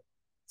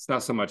it's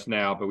not so much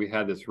now, but we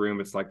had this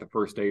room. It's like the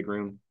first aid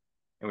room,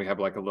 and we have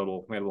like a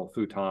little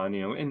futon,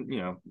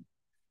 and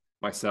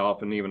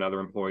myself and even other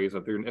employees,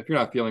 if you're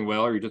not feeling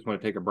well or you just want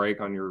to take a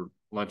break on your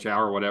lunch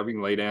hour or whatever, you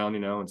can lay down,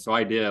 and so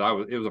I did.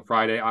 It was a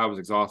Friday. I was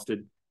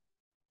exhausted,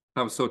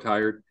 I was so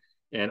tired,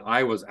 and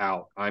I was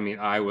out. I mean,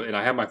 and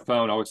I had my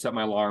phone. I would set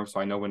my alarm so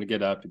I know when to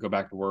get up to go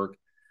back to work.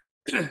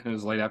 It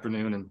was late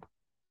afternoon, and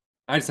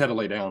I just had to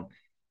lay down.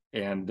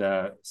 And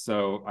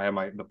so I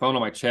had the phone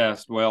on my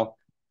chest. Well,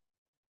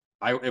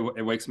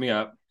 it wakes me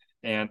up,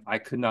 and I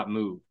could not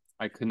move.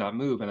 I could not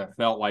move, and I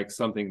felt like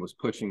something was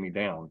pushing me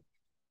down.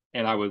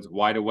 And I was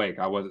wide awake.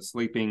 I wasn't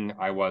sleeping.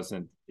 I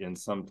wasn't in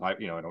some type,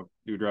 I don't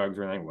do drugs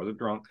or anything. I wasn't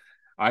drunk.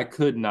 I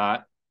could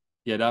not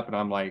get up, and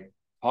I'm like,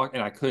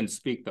 and I couldn't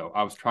speak though.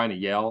 I was trying to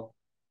yell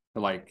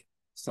to like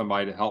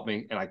somebody to help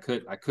me, and I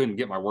couldn't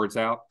get my words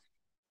out.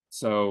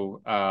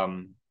 So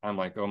I'm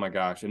like, oh my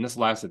gosh. And this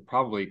lasted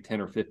probably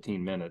 10 or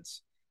 15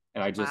 minutes.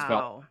 And I just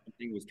felt Wow.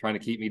 something was trying to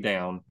keep me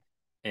down.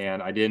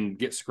 And I didn't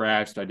get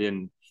scratched. I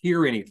didn't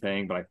hear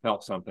anything, but I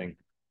felt something.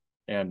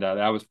 And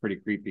that was pretty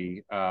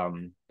creepy.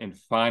 And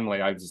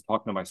finally, I was just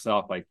talking to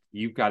myself, like,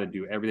 you've got to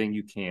do everything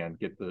you can,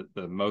 get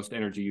the most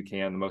energy you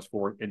can, the most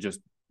force, and just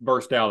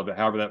burst out of it,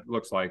 however that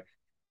looks like,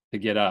 to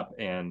get up.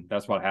 And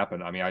that's what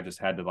happened. I mean, I just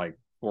had to like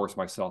force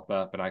myself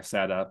up, and I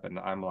sat up, and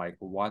I'm like,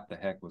 what the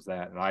heck was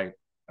that? And I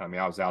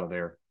mean, I was out of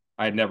there.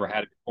 I had never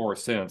had it before or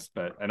since,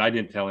 and I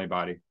didn't tell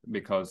anybody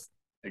because,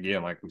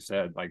 again, like we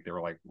said, like they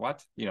were like,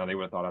 what? They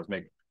would have thought I was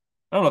making,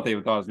 I don't know if they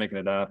would thought I was making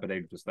it up, but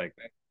they just like,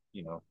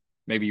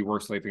 maybe you were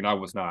sleeping. I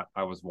was not.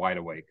 I was wide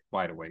awake.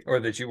 Or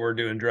that you were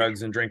doing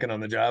drugs and drinking on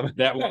the job.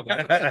 That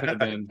could have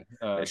been.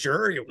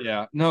 Sure. You were.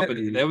 Yeah. No, but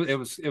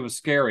it was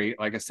scary.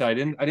 Like I said,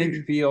 I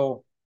didn't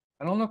feel.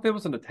 I don't know if it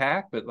was an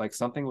attack, but like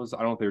something was. I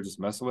don't know if they were just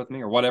messing with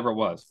me or whatever it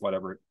was.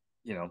 Whatever.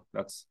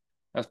 That's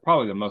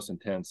probably the most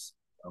intense.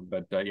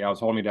 But yeah, I was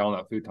holding me down on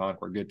that futon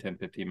for a good 10,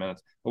 15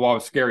 minutes. But what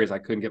was scary is I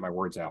couldn't get my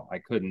words out. I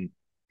couldn't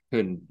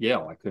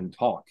yell. I couldn't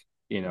talk.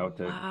 To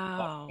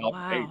help,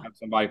 hey, have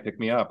somebody pick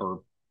me up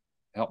or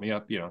help me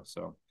up.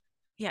 So.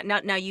 Yeah.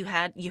 Now you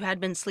had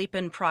been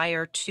sleeping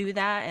prior to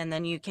that, and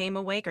then you came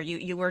awake, or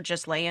you were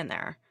just laying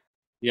there.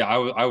 Yeah,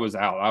 I was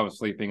out. I was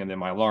sleeping, and then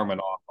my alarm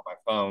went off on my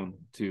phone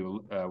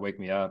to wake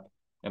me up,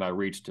 and I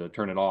reached to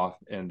turn it off,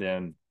 and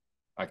then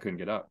I couldn't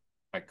get up.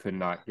 I could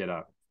not get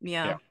up.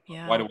 Yeah. Yeah,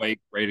 Yeah. wide awake,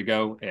 ready to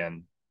go,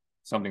 and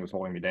something was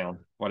holding me down.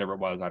 Whatever it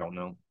was, I don't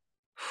know.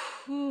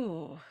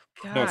 Ooh,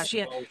 No gosh.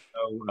 Yeah.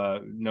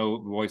 smells, no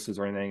voices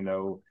or anything.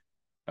 No,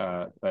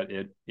 but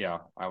yeah,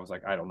 I was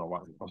like, I don't know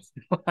what.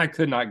 I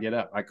could not get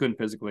up. I couldn't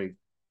physically.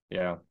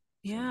 Yeah. So.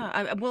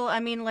 Yeah. Well, I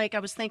mean, like, I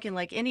was thinking,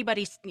 like,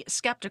 anybody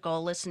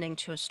skeptical listening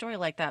to a story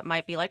like that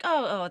might be like,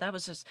 oh, that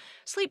was just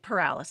sleep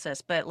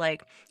paralysis. But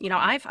like,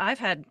 I've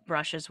had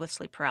brushes with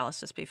sleep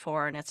paralysis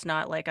before, and it's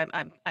not like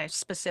I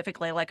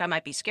specifically like I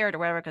might be scared or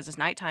whatever because it's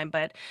nighttime,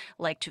 but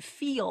like to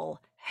feel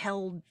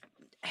held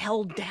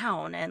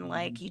down and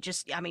like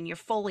I mean, you're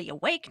fully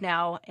awake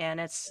now, and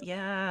that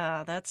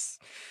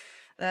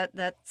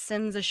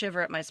sends a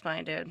shiver up my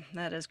spine, dude.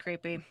 That is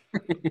creepy.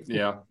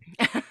 Yeah.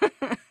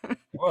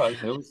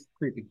 It was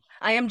creepy.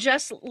 I am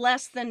just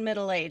less than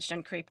middle-aged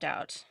and creeped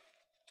out.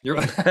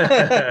 That's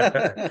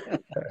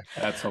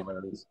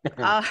hilarious.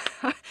 Uh,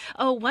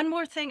 oh, one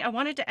more thing I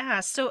wanted to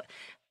ask. So,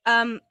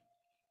 um,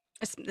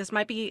 this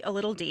might be a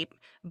little deep,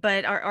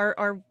 but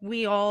are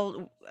we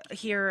all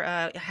here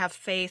have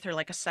faith or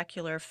like a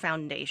secular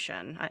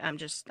foundation? I'm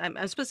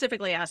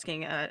specifically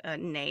asking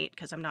Nate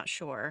because I'm not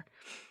sure.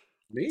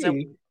 Me? So,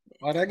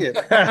 Why'd I get?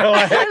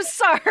 I'm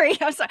sorry.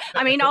 I'm sorry.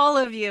 I mean, all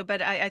of you,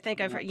 but I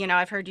think I've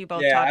heard you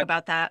both talk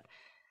about that.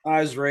 I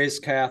was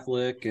raised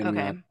Catholic, and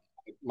Okay.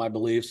 my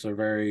beliefs are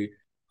very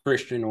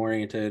Christian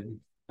oriented.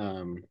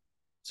 So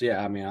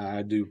yeah, I mean,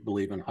 I do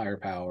believe in higher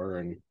power,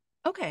 and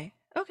Okay.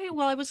 Okay.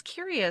 Well, I was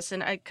curious,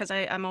 and because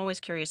I'm always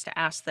curious to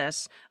ask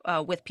this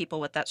with people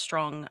with that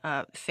strong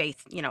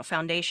faith,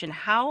 foundation.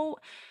 How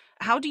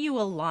do you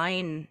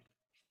align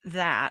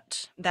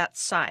that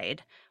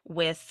side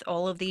with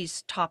all of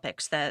these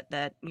topics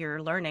that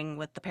you're learning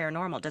with the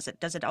paranormal?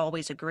 Does it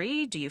always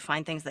agree? Do you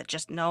find things that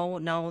just no,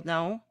 no,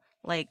 no?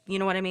 Like, you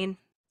know what I mean?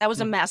 That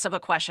was a mess of a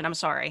question. I'm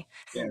sorry.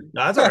 Yeah,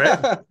 no, that's all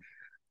right.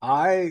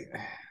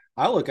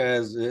 I look at it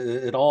as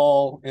it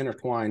all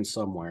intertwines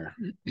somewhere.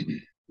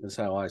 Is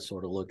how I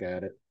sort of look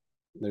at it.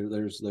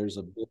 There's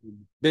a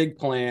big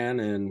plan,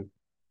 and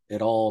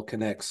it all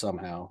connects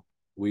somehow.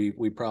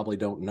 We probably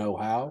don't know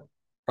how,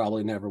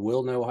 probably never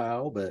will know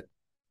how, but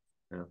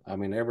yeah. I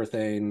mean,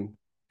 everything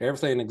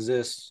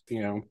exists,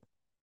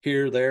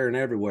 here, there, and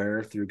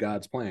everywhere through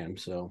God's plan.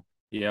 So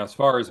yeah, as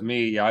far as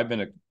me, yeah, I've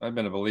been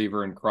a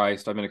believer in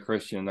Christ. I've been a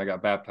Christian. I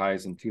got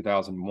baptized in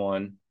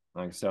 2001.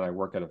 Like I said, I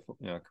work at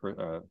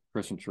a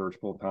Christian church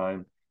full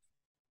time.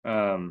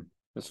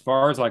 As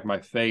far as like my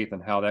faith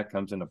and how that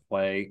comes into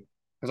play,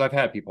 because I've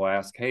had people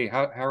ask, hey,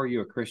 how are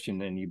you a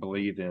Christian and you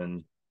believe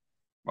in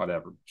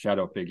whatever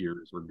shadow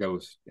figures or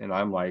ghosts? And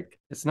I'm like,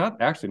 it's not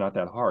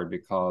that hard,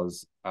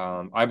 because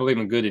I believe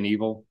in good and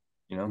evil.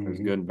 There's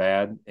good and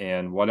bad,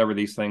 and whatever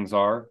these things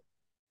are,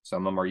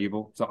 some of them are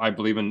evil. So I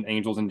believe in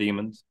angels and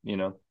demons,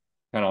 kind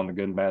of on the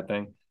good and bad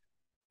thing.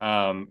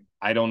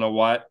 I don't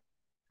know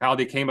how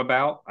they came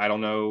about. I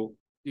don't know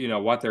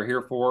what they're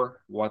here for,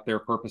 what their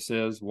purpose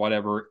is,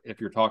 whatever. If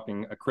you're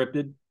talking a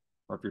cryptid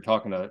or if you're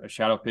talking a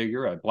shadow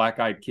figure, a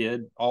black-eyed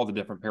kid, all the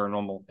different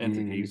paranormal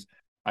entities.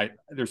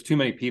 There's too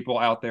many people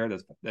out there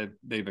that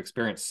they've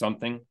experienced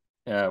something,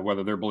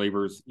 whether they're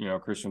believers,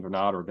 Christians or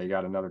not, or they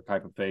got another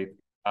type of faith.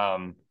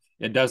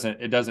 It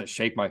doesn't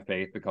shake my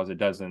faith, because it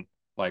doesn't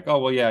like, oh,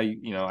 well, yeah,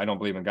 I don't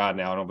believe in God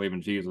now. I don't believe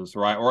in Jesus,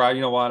 or I you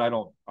know what?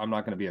 I'm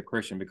not going to be a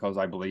Christian because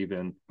I do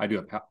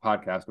a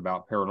podcast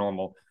about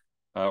paranormal,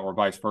 or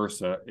vice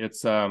versa.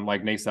 It's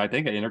like Nate said, I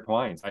think it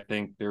intertwines. I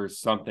think there's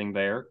something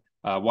there.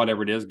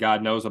 Whatever it is,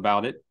 God knows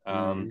about it.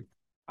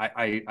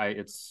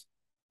 It's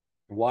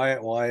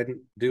why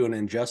do an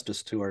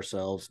injustice to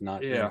ourselves,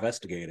 not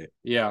investigate it?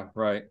 Yeah,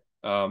 right.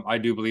 I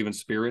do believe in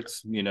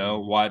spirits.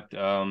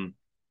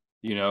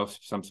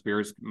 Some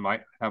spirits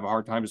might have a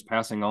hard time just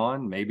passing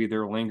on. Maybe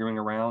they're lingering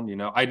around.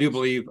 I do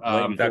believe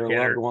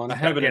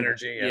heaven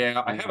energy.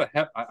 Yeah,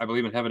 I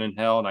believe in heaven and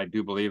hell, and I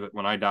do believe that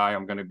when I die,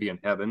 I'm going to be in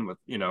heaven with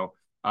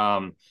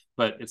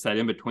But it's that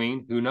in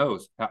between. Who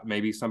knows?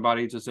 Maybe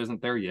somebody just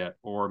isn't there yet,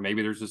 or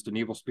maybe there's just an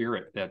evil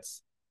spirit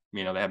that's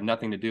they have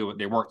nothing to do with.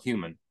 They weren't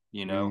human.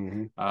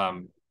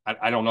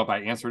 I don't know if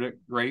I answered it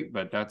great,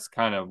 but that's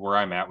kind of where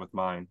I'm at with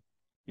mine.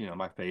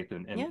 My faith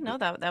and yeah, no,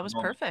 that was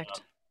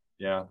perfect.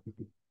 Yeah.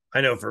 I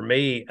know for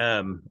me,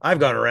 I've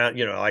gone around,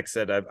 like I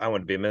said, I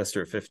wanted to be a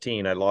minister at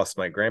 15. I lost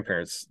my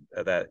grandparents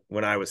that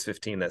when I was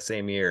 15, that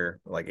same year,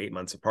 like 8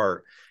 months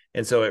apart.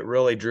 And so it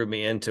really drew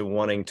me into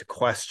wanting to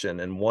question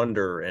and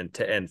wonder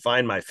and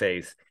find my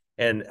faith.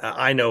 And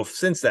I know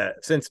since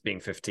being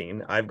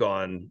 15, I've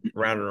gone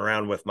round and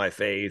around with my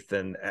faith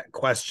and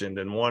questioned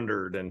and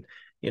wondered. And,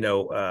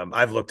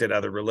 I've looked at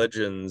other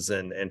religions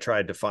and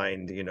tried to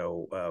find,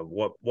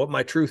 what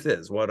my truth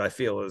is, what I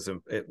feel is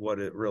what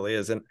it really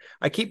is. And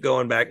I keep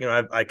going back.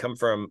 I come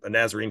from a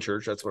Nazarene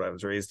church. That's what I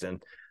was raised in,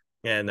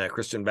 and a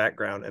Christian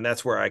background. And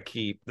that's where I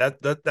keep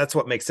that's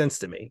what makes sense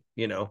to me,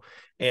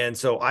 And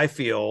so I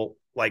feel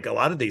like a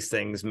lot of these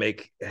things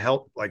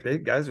help, like the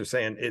guys are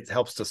saying, it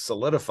helps to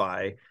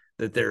solidify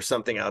that there's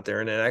something out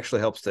there, and it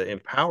actually helps to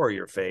empower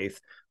your faith.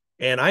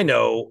 And I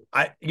know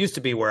I used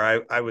to be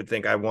where I would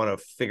think I want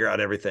to figure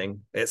out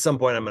everything. At some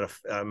point, I'm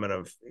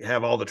gonna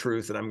have all the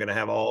truth, and I'm gonna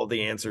have all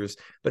the answers.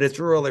 But it's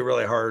really,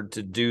 really hard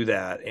to do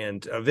that.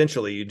 And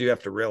eventually, you do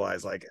have to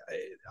realize, like,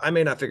 I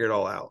may not figure it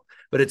all out,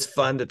 but it's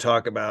fun to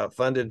talk about,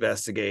 fun to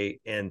investigate,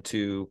 and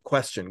to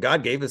question.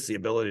 God gave us the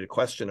ability to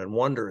question and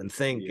wonder and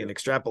think and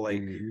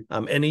extrapolate,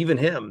 and even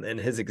Him and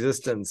His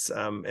existence.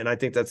 And I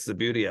think that's the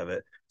beauty of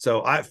it.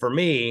 So for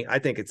me, I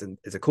think it's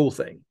a cool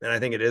thing. And I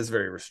think it is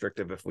very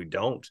restrictive if we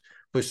don't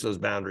push those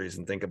boundaries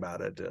and think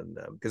about it. And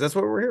because that's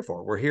what we're here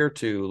for. We're here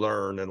to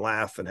learn and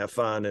laugh and have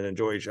fun and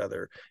enjoy each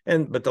other,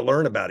 but to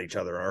learn about each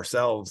other,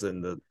 ourselves,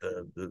 and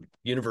the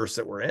universe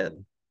that we're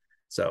in.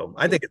 So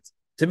I think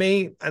I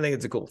think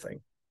it's a cool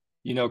thing.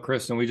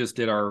 Kristen, we just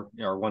did our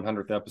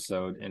 100th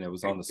episode, and it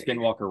was on the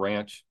Skinwalker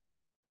Ranch.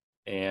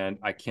 And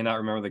I cannot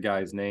remember the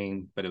guy's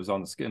name, but it was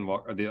on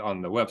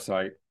on the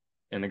website.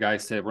 And the guy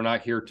said, "We're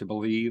not here to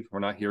believe. We're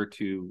not here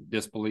to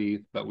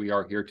disbelieve, but we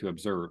are here to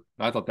observe."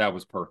 And I thought that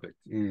was perfect.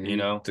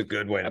 It's a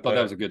good way. I thought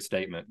that was a good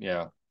statement.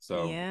 Yeah.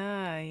 So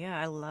yeah,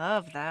 I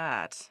love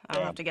that.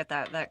 I'll have to get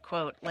that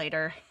quote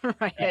later.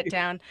 Write it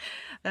down.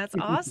 That's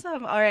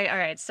awesome. All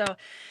right. So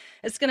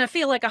it's going to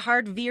feel like a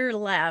hard veer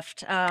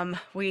left.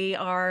 We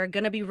are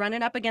going to be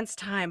running up against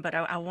time, but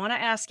I want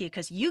to ask you,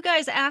 because you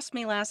guys asked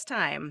me last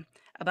time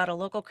about a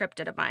local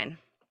cryptid of mine.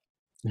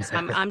 So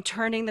I'm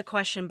turning the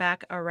question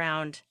back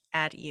around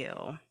at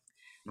you.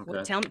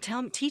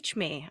 Okay. Teach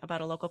me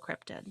about a local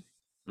cryptid.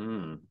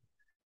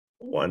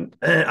 One,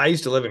 I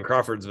used to live in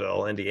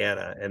Crawfordsville,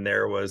 Indiana, and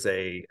there's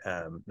a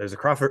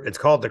Crawford. It's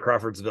called the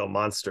Crawfordsville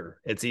Monster.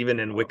 It's even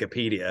in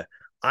Wikipedia.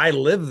 I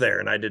lived there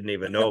and I didn't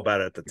even know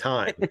about it at the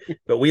time.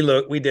 But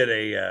we did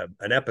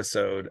an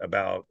episode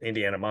about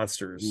Indiana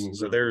monsters.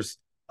 So there's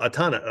a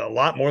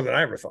lot more than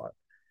I ever thought,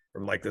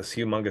 from like this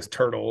humongous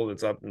turtle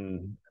that's up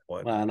in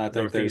and I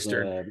think there's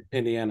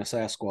Indiana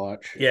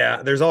Sasquatch.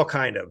 Yeah, there's all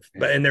kind of,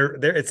 but and they're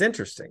it's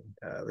interesting.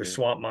 There's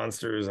swamp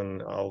monsters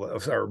and all,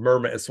 or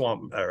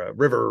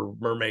river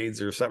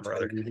mermaids or something or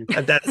other.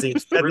 That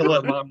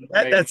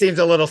seems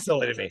a little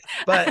silly to me.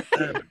 But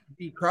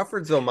the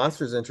Crawfordsville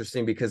Monster is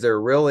interesting because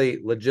they're really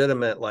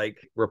legitimate, like,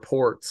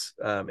 reports,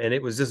 and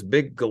it was this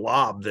big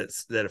glob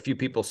that a few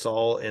people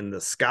saw in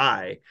the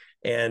sky,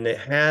 and it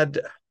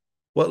had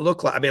what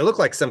looked like, it looked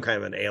like some kind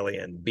of an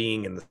alien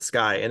being in the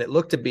sky, and it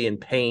looked to be in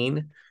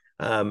pain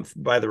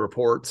by the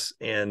reports.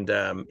 And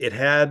it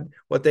had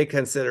what they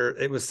consider,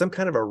 it was some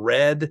kind of a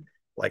red,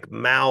 like,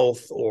 mouth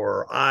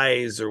or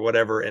eyes or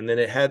whatever. And then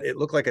it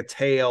looked like a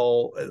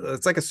tail.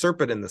 It's like a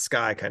serpent in the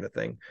sky kind of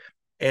thing.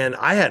 And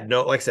I had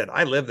like I said,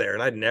 I lived there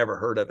and I'd never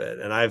heard of it.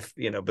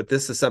 And but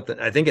this is something,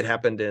 I think it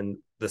happened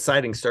the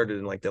sighting started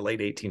in like the late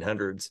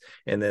 1800s,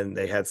 and then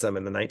they had some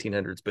in the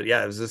 1900s. But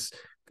yeah, it was this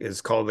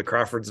is called the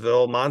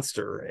Crawfordsville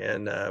Monster.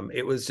 And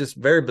it was just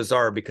very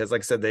bizarre because,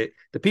 like I said,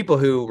 the people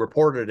who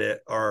reported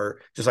it are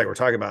just like we're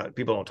talking about.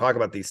 People don't talk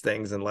about these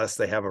things unless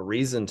they have a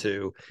reason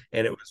to.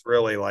 And it was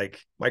really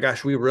like, my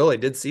gosh, we really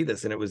did see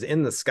this, and it was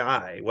in the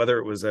sky, whether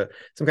it was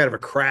some kind of a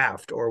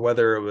craft or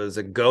whether it was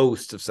a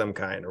ghost of some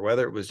kind or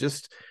whether it was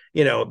just,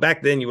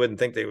 back then you wouldn't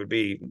think they would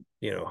be,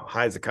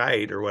 high as a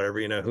kite or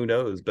whatever, who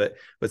knows, but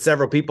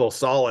several people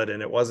saw it,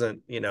 and it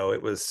wasn't,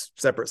 it was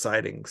separate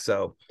sightings.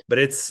 So, but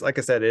it's, like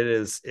I said, it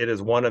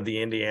is one of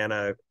the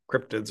Indiana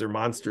cryptids or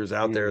monsters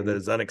out there that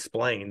is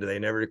unexplained. They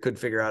never could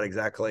figure out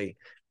exactly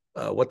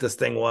what this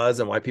thing was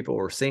and why people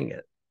were seeing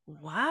it.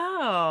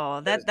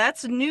 Wow,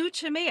 that's new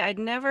to me. I'd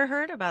never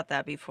heard about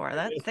that before.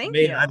 Thank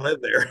you. I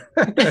lived there.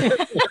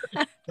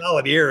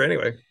 Solid year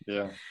anyway.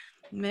 Yeah.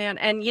 Man,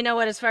 and you know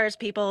what, as far as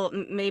people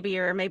maybe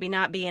or maybe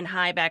not being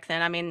high back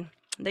then, I mean,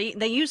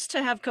 they used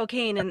to have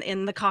cococaine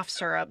in the cough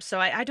syrup, so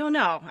I don't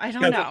know.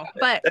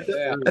 But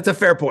that's a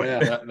fair point.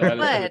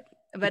 Yeah,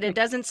 but it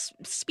doesn't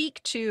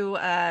speak to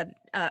a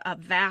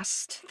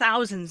vast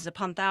thousands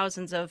upon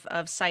thousands of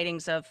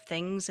sightings of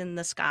things in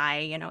the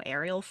sky,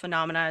 aerial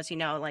phenomena. As you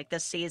know, like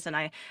this season,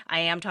 I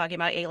am talking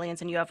about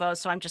aliens and UFOs,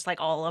 so I'm just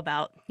like all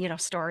about,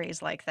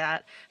 stories like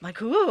that. I'm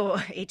like, ooh,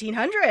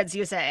 1800s,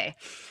 you say.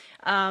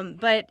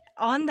 But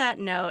on that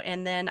note,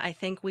 and then I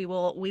think we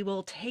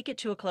will take it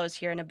to a close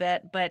here in a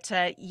bit, but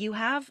you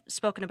have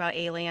spoken about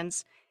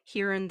aliens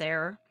here and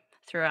there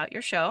throughout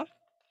your show.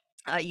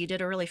 You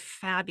did a really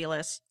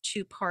fabulous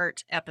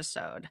 2-part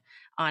episode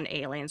on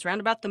aliens, round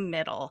about the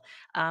middle.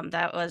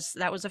 That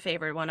was a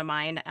favorite one of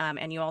mine.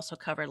 And you also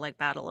covered like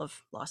Battle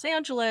of Los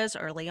Angeles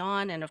early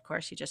on, and of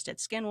course you just did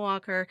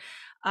Skinwalker.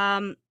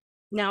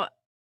 Now,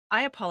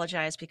 I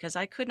apologize because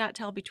I could not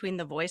tell between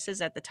the voices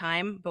at the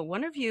time, but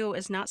one of you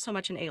is not so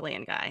much an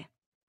alien guy.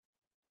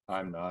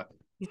 I'm not.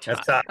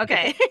 That's Todd.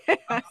 Okay.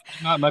 I'm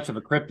not much of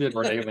a cryptid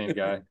or an alien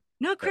guy.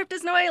 No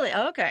cryptids, no alien.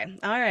 Okay.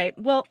 All right.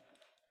 Well,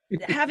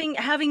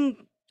 having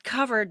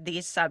covered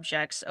these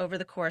subjects over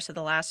the course of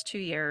the last 2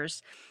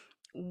 years,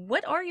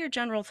 what are your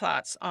general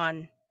thoughts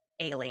on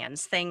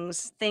aliens,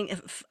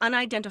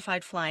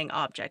 unidentified flying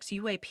objects,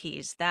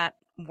 UAPs, that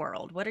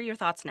world? What are your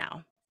thoughts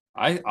now?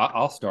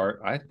 I'll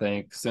start. I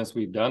think since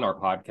we've done our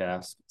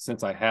podcast,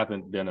 since I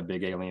haven't been a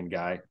big alien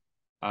guy,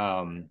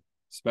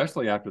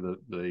 especially after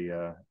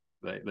the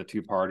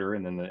 2-parter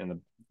and then in the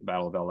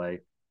Battle of LA,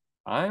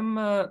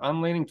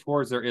 I'm leaning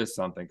towards there is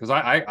something, because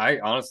I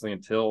honestly,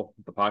 until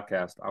the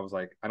podcast, I was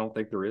like, I don't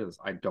think there is.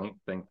 I don't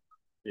think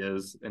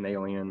is an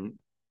alien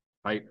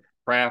type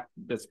craft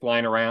that's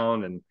flying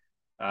around, and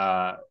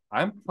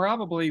I'm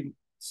probably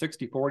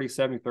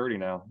 60-40, 70-30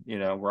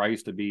 now. Where I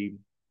used to be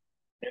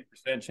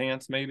 10%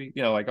 chance, maybe.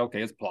 Like,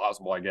 okay, it's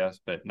plausible, I guess,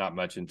 but not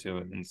much into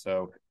it. And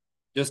so,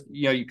 just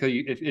you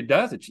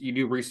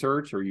do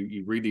research, or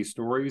you read these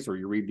stories, or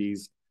you read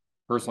these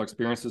personal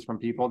experiences from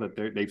people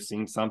that they've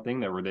seen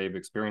something, where they've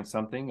experienced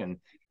something. And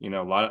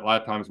a lot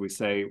of times we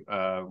say,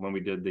 when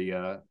we did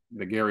the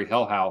Gary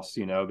Hell House,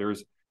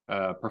 there's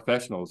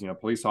professionals,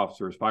 police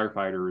officers,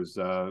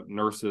 firefighters,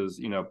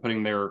 nurses,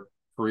 putting their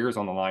careers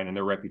on the line and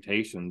their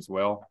reputations.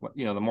 Well,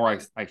 the more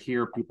I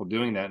hear people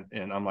doing that,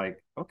 and I'm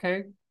like,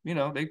 okay,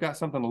 they've got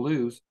something to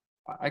lose.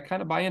 I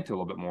kind of buy into a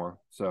little bit more.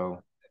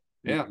 So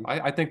yeah,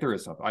 I think there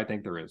is something. I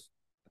think there is.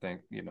 I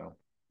think,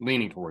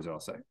 leaning towards it, I'll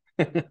say.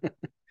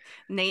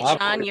 Nate,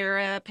 Shawn, your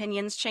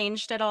opinions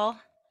changed at all?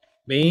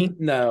 Me?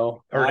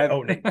 No.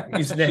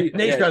 Nate.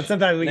 Nate,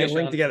 sometimes we get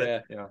linked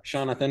together. Yeah.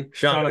 Jonathan.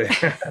 So,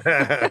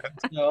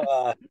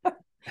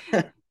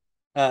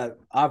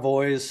 I've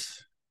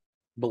always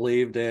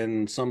believed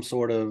in some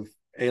sort of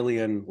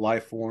alien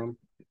life form.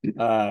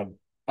 I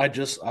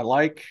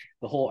like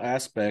the whole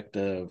aspect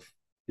of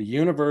the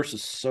universe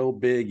is so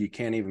big you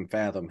can't even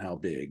fathom how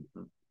big,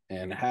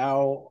 and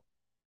how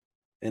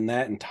in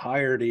that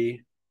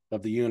entirety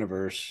of the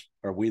universe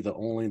are we the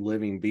only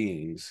living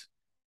beings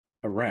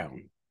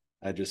around.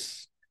 I don't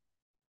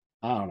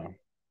know.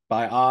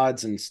 By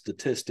odds and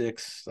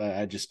statistics,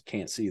 I just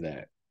can't see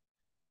that.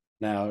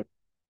 Now,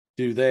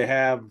 do they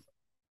have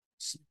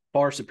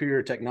far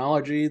superior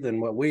technology than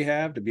what we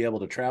have to be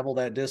able to travel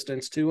that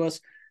distance to us?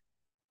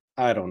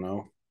 I don't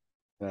know.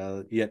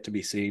 Yet to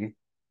be seen.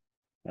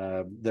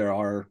 There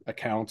are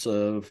accounts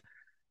of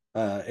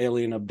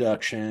alien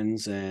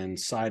abductions and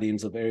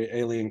sightings of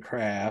alien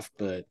craft,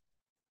 but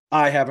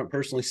I haven't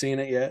personally seen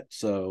it yet,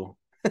 so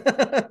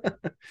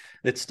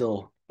it's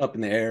still up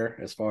in the air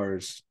as far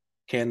as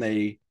can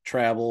they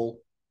travel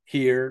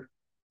here.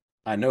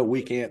 I know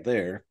we can't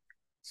there.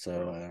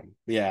 So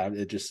yeah,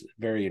 it's just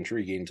very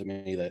intriguing to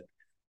me, that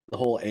the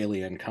whole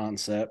alien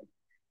concept.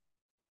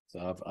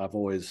 So I've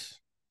always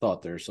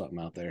thought there's something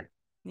out there.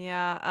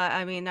 Yeah,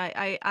 I mean,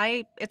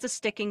 I it's a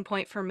sticking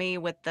point for me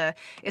with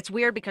it's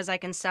weird because I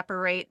can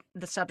separate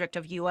the subject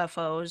of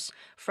UFOs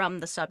from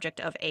the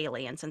subject of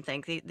aliens and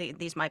think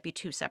these might be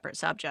two separate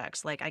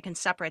subjects. Like, I can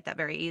separate that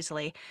very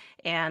easily.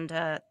 And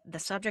the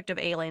subject of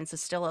aliens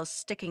is still a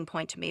sticking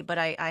point to me. But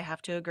I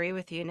have to agree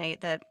with you,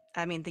 Nate, that,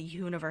 I mean, the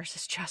universe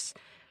is just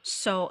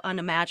so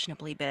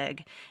unimaginably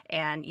big.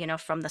 And,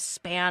 from the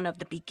span of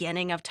the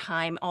beginning of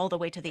time all the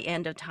way to the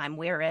end of time,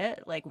 we're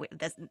it. Like,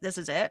 this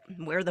is it.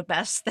 We're the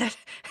best that,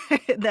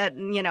 that,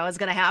 is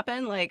going to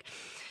happen. Like,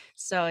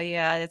 so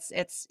yeah,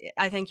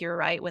 I think you're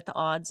right with the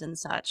odds and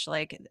such.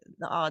 Like,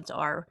 the odds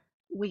are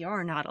we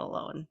are not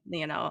alone,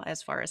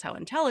 as far as how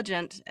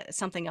intelligent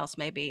something else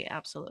may be.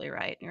 Absolutely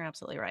right. You're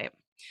absolutely right.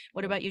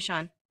 What about you,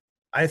 Shawn?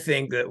 I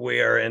think that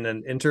we are in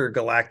an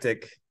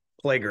intergalactic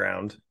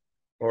playground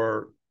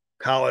or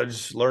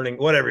college learning,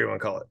 whatever you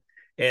want to call it.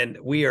 And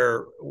we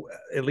are,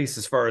 at least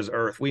as far as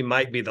Earth, we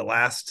might be the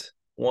last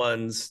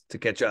ones to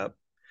catch up.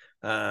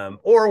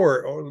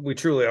 Or we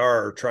truly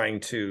are trying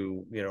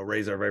to,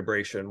 raise our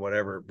vibration,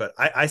 whatever. But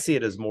I see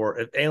it as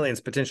more, aliens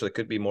potentially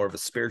could be more of a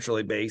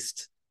spiritually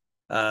based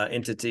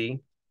entity.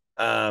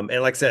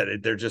 And like I said,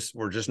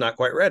 we're just not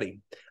quite ready.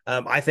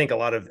 I think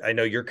I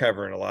know you're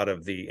covering a lot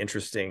of the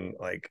interesting,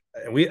 like,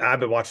 I've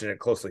been watching it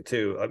closely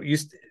too.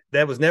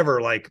 That was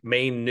never like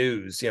main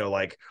news,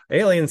 like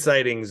alien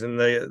sightings, and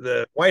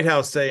the White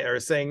House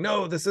saying,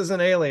 no, this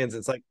isn't aliens.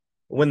 It's like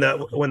when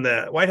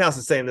the White House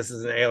is saying this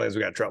isn't aliens,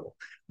 we got trouble.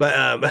 But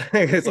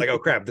it's like, oh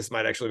crap, this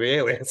might actually be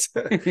aliens.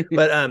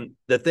 But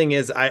the thing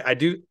is,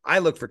 I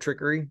look for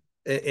trickery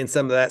in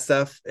some of that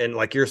stuff, and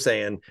like you're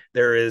saying,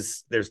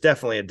 there's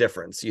definitely a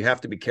difference. You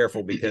have to be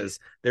careful because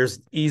there's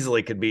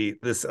easily could be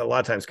this, a lot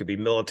of times could be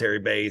military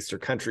based or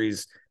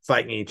countries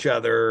fighting each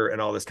other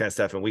and all this kind of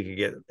stuff, and we could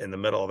get in the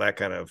middle of that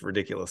kind of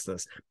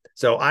ridiculousness.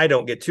 So I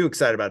don't get too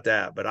excited about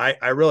that, but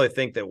I really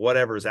think that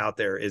whatever's out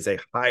there is a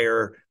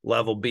higher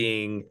level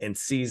being and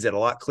sees it a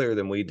lot clearer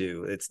than we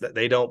do. It's that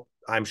they don't,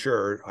 I'm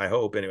sure, I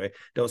hope anyway,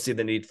 don't see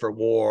the need for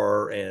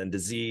war and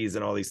disease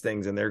and all these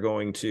things. And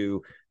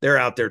they're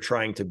out there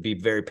trying to be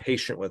very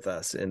patient with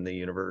us in the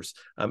universe.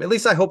 At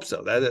least I hope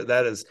so.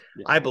 That is,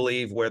 yeah. I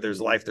believe where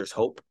there's life, there's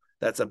hope.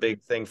 That's a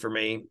big thing for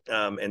me.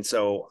 And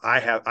so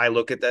I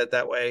look at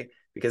that way,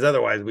 because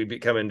otherwise we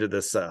come into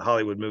this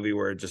Hollywood movie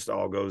where it just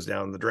all goes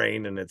down the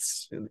drain and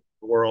it's in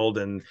the world.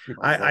 And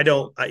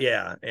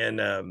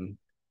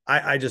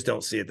I just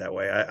don't see it that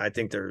way. I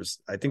think there's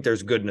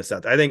goodness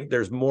out there. I think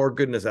there's more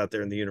goodness out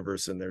there in the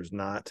universe than there's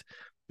not.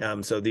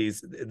 So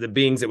the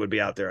beings that would be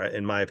out there,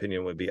 in my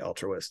opinion, would be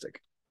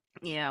altruistic.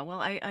 Yeah, well,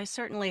 I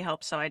certainly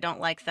hope so. I don't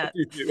like that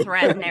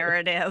threat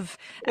narrative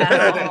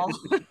at all.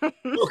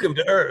 Welcome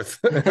to Earth.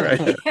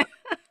 Right?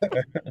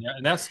 Yeah,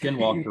 and that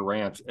Skinwalker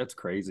Ranch, it's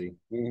crazy.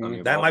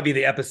 That might be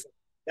the episode.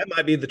 That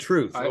might be the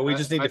truth. We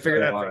just need to figure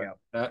that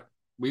thing out.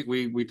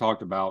 We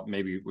talked about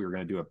maybe we were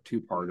going to do a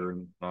 2-parter,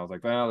 and I was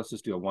like, well, let's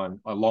just do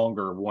a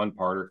longer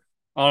 1-parter.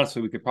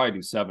 Honestly, we could probably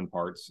do 7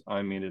 parts.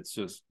 I mean, it's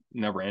just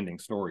never ending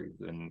stories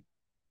and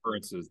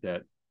occurrences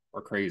that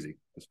are crazy.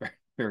 It's very,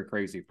 very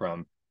crazy,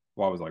 from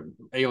what was like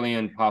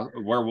alien,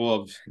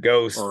 werewolves,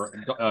 ghosts, or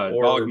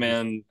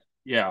dogmen.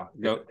 Yeah.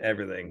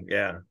 Everything.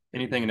 Yeah.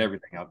 Anything and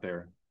everything out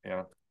there.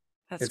 Yeah.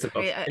 That's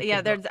great.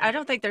 Yeah, I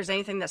don't think there's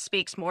anything that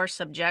speaks more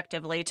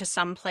subjectively to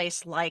some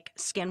place like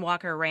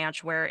Skinwalker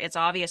Ranch, where it's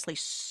obviously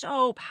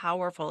so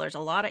powerful. There's a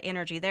lot of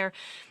energy there,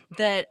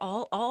 that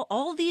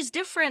all these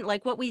different,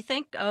 like what we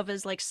think of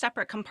as like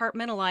separate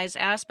compartmentalized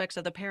aspects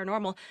of the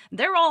paranormal,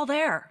 they're all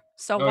there.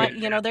 So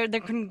they're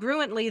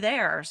congruently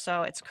there.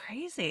 So it's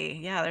crazy.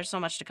 Yeah, there's so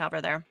much to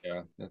cover there.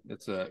 Yeah,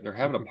 they're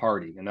having a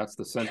party, and that's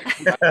the center.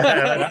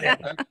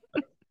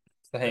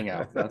 The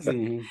hangout. That's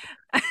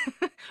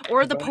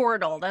or the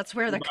portal. That's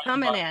where they're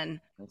coming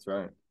in. That's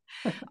right.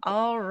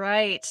 All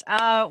right.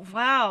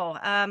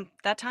 Wow.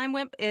 That time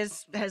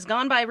has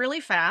gone by really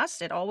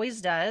fast. It always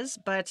does.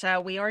 But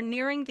we are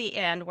nearing the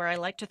end, where I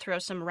like to throw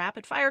some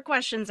rapid fire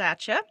questions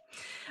at you.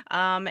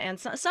 And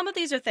some of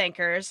these are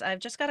thinkers. I've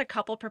just got a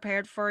couple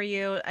prepared for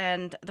you.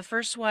 And the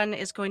first one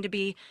is going to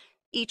be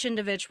each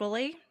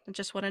individually. I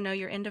just want to know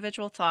your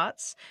individual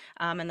thoughts.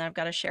 And then I've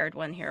got a shared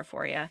one here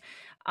for you.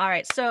 All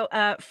right. So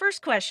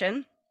first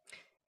question.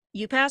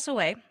 You pass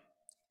away.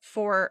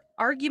 For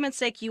argument's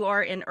sake, you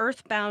are an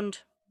earthbound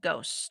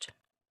ghost.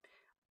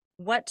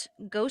 What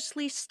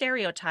ghostly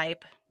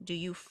stereotype do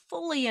you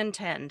fully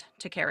intend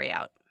to carry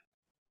out?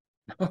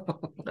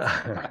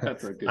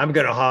 I'm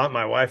going to haunt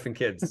my wife and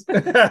kids.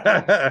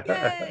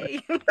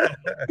 Yay!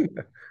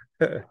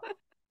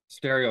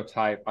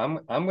 Stereotype. I'm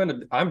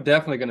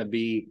definitely going to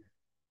be,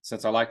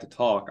 since I like to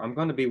talk, I'm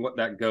going to be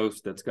that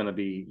ghost that's going to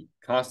be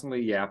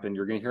constantly yapping.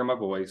 You're going to hear my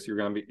voice. You're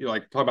going to be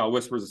like, talk about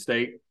Whispers of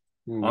State.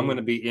 Mm-hmm. I'm going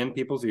to be in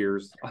people's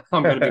ears.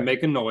 I'm going to be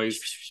making noise.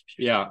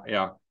 Yeah.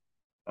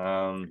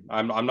 I'm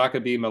not going to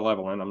be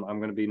malevolent. I'm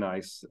going to be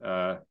nice.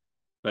 But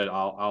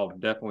I'll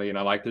definitely, and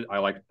I like to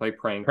play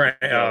prank.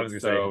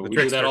 So we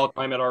do that all the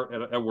time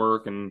at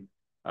work, and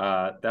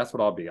that's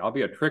what I'll be. I'll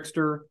be a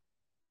trickster.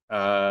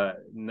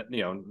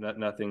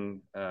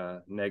 Nothing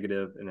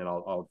negative, and then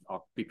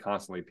I'll be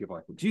constantly, people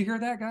like, did you hear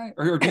that guy?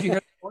 Or did you hear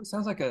that voice?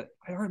 Sounds like I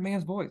heard a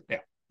man's voice. Yeah,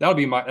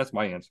 that's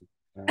my answer.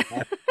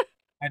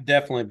 I'd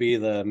definitely be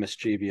the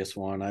mischievous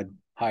one. I'd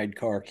hide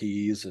car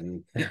keys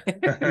and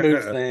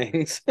move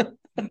things.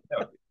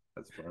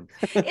 That's fun.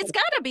 It's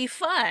got to be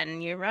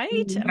fun, you're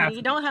right. I mean,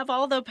 you don't have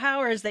all the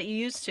powers that you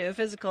used to,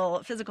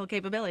 physical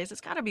capabilities.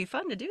 It's got to be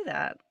fun to do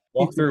that.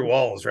 Walk through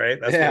walls, right?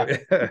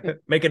 That's what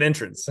make an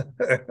entrance.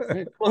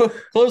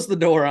 Close the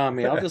door on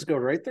me. I'll just go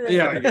right through.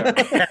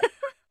 Yeah.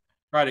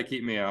 Try to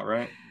keep me out,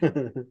 right?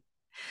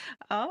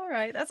 All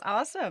right, that's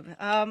awesome.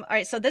 All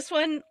right, so this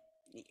one,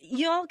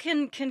 y'all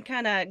can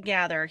kind of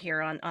gather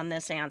here on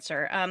this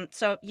answer.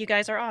 So you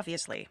guys are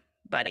obviously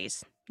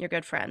buddies. You're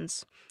good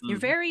friends. You're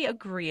very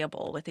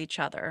agreeable with each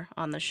other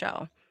on the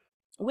show.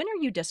 When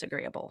are you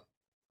disagreeable?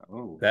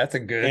 Oh, that's a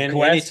good and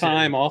question.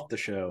 Anytime off the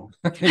show.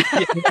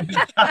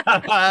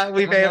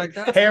 We've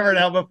hammered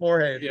out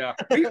beforehand. Yeah.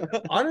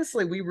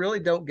 Honestly, we really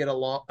don't get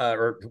along,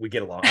 or we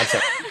get along. I'm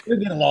sorry, we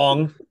get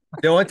along.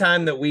 The only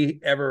time that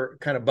we ever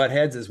kind of butt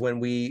heads is when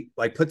we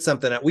like put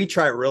something out. We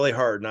try really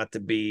hard not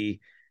to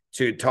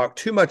talk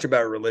too much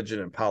about religion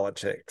and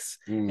politics.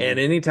 And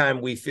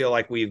anytime we feel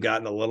like we've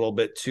gotten a little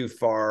bit too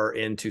far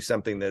into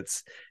something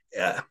that's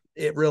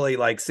it really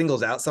like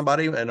singles out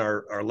somebody and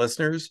our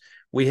listeners,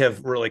 we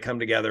have really come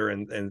together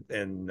and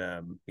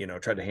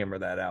tried to hammer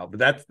that out.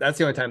 But that's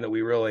the only time that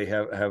we really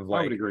have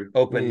like I would agree.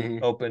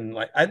 open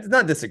like it's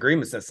not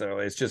disagreements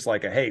necessarily. It's just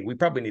like hey, we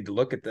probably need to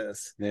look at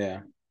this.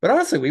 Yeah. But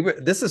honestly,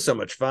 this is so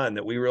much fun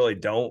that we really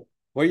don't.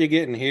 What you're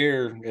getting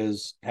here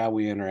is how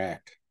we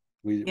interact.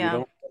 We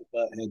don't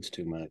butt heads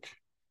too much.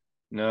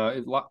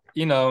 No,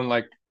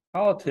 like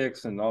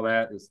politics and all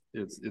that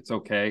it's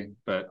okay.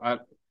 But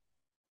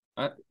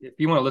if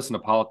you want to listen to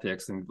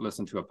politics, then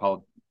listen to a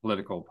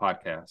political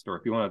podcast, or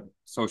if you want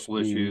social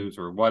issues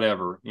or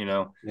whatever,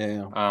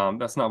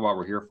 that's not what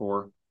we're here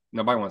for.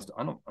 Nobody wants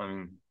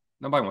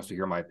to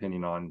hear my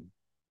opinion on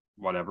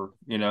whatever,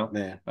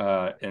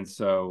 and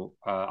so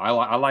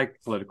I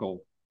like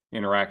political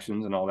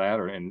interactions and all that,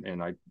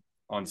 and I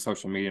on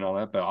social media and all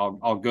that, but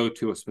I'll go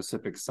to a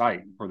specific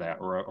site for that,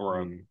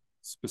 or a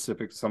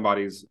specific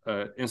somebody's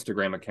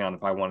Instagram account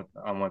if I want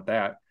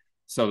that.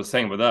 So the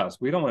same with us.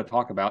 We don't want to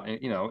talk about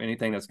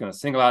anything that's going to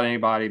single out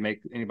anybody,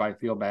 make anybody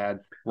feel bad,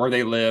 where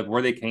they live,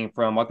 where they came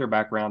from, what their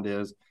background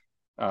is,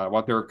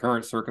 what their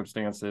current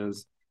circumstance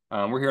is.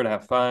 We're here to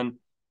have fun,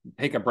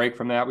 take a break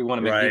from that. We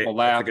want to make people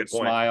laugh and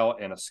smile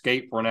and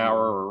escape for an hour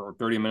or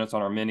 30 minutes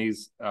on our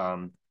minis,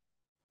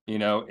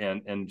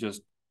 and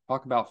just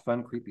talk about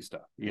fun, creepy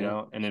stuff,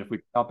 and then if we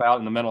help out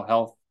in the mental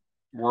health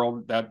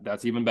world,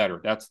 that's even better.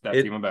 That's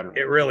even better.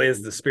 It really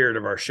is the spirit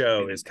of our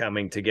show, is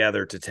coming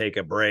together to take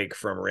a break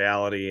from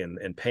reality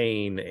and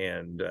pain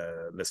and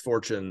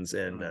misfortunes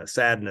and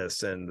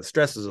sadness and the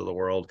stresses of the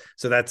world.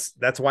 So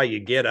that's why you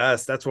get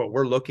us. That's what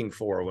we're looking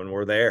for when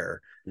we're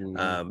there.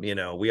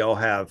 We all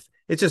have,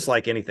 it's just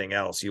like anything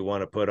else. You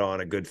want to put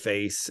on a good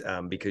face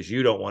because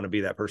you don't want to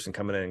be that person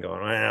coming in and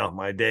going, well,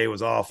 my day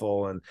was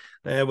awful. And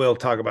we'll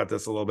talk about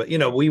this a little bit.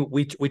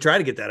 We try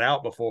to get that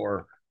out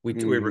before we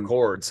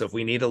record. So if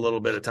we need a little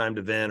bit of time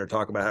to vent or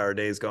talk about how our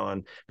day's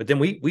gone, but then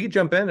we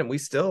jump in and we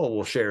still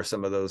will share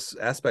some of those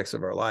aspects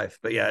of our life.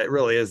 But yeah, it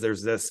really is.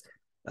 There's this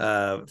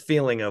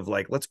feeling of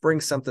like, let's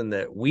bring something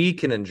that we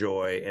can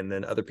enjoy and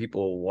then other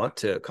people want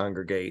to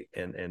congregate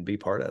and be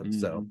part of.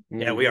 So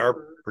yeah, we are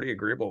pretty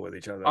agreeable with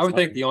each other. I would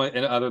think the only,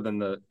 and other than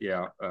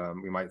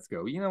we might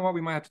go, you know what, we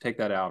might have to take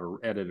that out or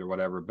edit or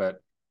whatever.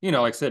 But like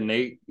I said,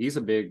 Nate, he's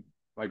a big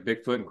like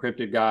Bigfoot and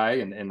cryptid guy,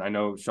 and I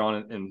know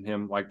Shawn and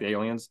him like the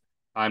aliens.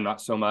 I'm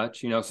not so much,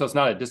 so it's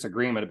not a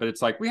disagreement, but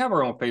it's like we have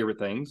our own favorite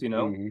things, as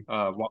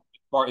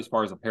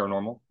far as a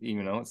paranormal,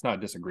 it's not a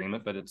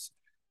disagreement, but it's,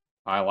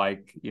 I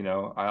like,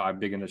 I'm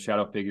big into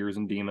shadow figures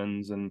and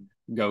demons and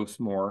ghosts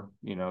more,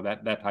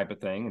 that type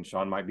of thing. And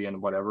Shawn might be into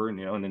whatever, and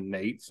then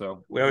Nate.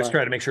 So we always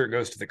try to make sure it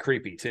goes to the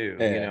creepy too.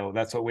 Yeah.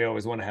 That's what we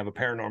always want to have, a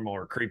paranormal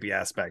or creepy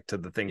aspect to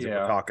the things that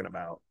we're talking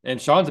about. And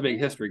Shawn's a big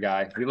history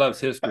guy. He loves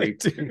history.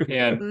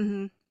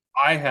 And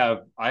I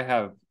have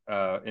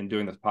in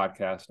doing this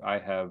podcast, I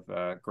have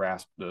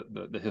grasped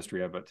the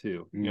history of it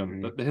too.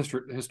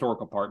 The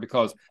historical part,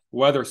 because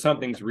whether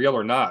something's real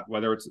or not,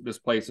 whether it's this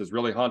place is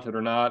really haunted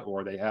or not,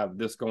 or they have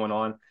this going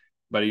on,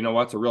 but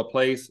it's a real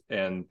place.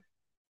 And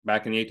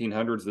back in the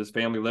 1800s, this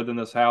family lived in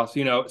this house.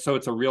 So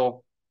it's a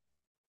real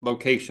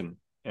location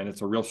and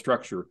it's a real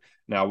structure.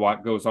 Now,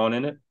 what goes on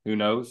in it, who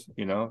knows?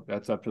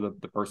 That's up to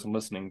the person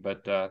listening.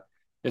 But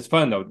it's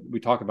fun though. We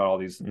talk about all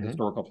these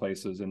historical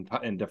places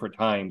in different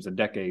times and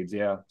decades.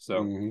 Yeah.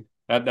 So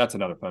that's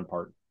another fun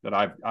part that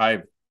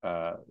I've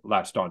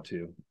latched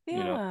onto.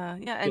 Yeah.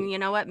 And you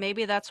know what?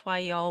 Maybe that's why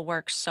y'all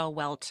work so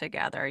well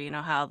together.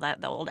 How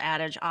the old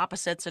adage,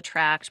 opposites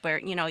attract, where,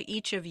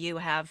 each of you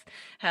have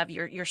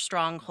your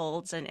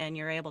strongholds and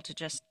you're able to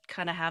just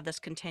kind of have this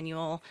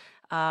continual,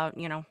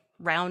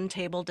 round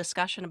table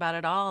discussion about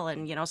it all,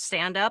 and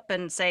stand up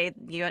and say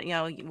what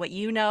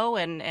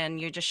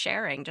and you're just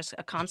sharing, just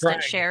a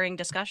constant sharing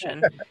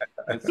discussion.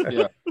 It's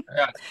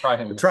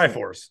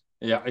Triforce.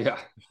 Yeah.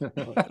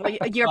 Well,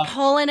 you're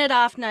pulling it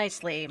off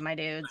nicely, my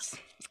dudes.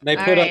 They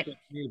put up with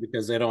me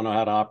because they don't know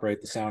how to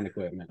operate the sound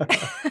equipment.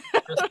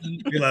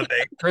 We love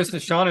it. Kristen,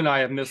 Shawn and I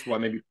have missed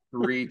maybe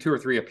two or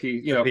three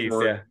apiece.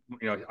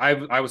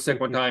 I was sick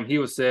one time, he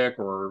was sick,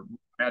 or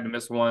I had to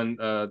miss one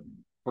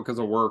because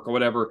of work or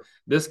whatever.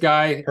 This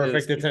guy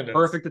Perfect is attendance.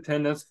 perfect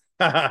attendance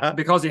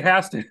because he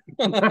has to.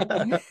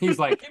 He's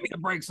like, give me a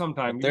break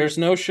sometime. There's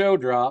no show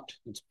dropped.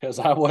 It's because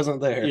I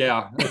wasn't there.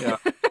 Yeah.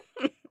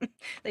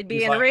 They'd be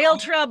He's in like, real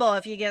trouble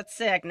if you get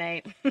sick,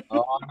 Nate.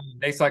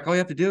 Nate's like, all you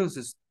have to do is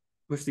just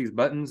push these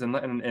buttons,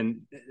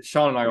 and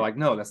Shawn and I are like,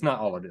 no, that's not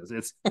all it is.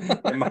 It's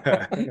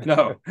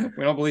no,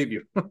 we don't believe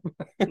you.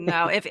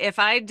 No, if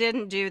I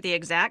didn't do the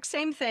exact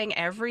same thing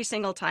every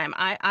single time,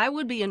 I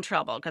would be in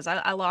trouble because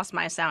I lost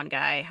my sound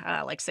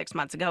guy like 6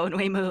 months ago when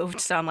we moved.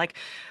 So I'm like,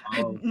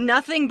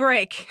 nothing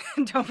break,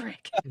 don't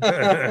break.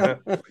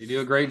 You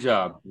do a great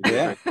job.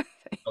 Yeah.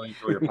 I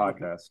enjoy your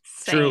podcast.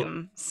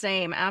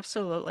 Same,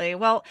 absolutely.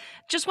 Well,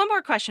 just one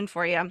more question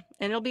for you, and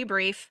it'll be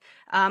brief,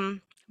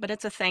 but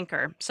it's a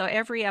thanker. So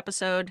every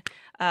episode,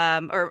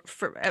 or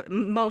for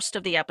most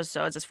of the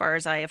episodes, as far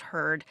as I have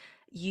heard,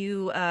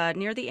 you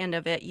near the end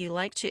of it, you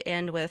like to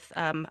end with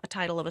a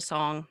title of a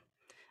song,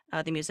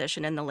 the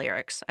musician, and the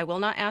lyrics. I will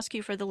not ask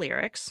you for the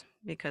lyrics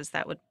because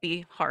that would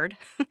be hard,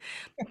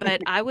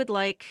 but I would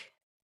like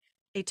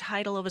a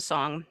title of a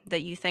song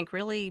that you think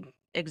really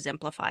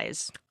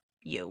exemplifies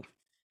you.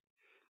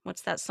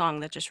 What's that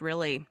song that just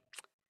really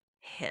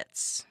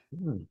hits?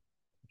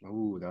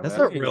 Oh, That's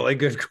a really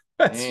good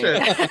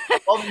question.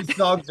 All these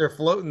songs are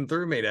floating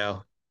through me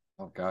now.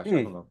 Oh gosh, I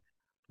don't know.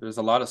 There's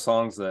a lot of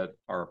songs that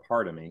are a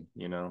part of me,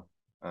 Man,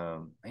 I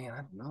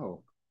don't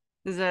know.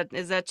 Is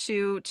that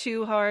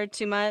too hard,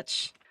 too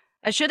much?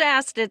 I should have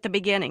asked at the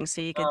beginning so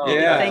you could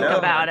think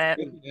about it.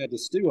 You had to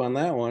stew on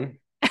that one.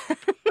 I was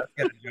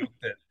gonna joke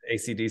that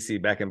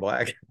AC/DC Back in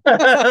Black.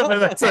 But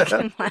that's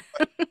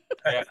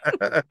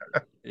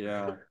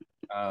Yeah.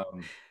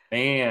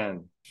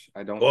 Man,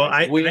 I don't.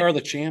 Well, we are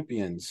the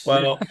champions.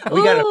 Well,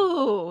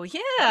 oh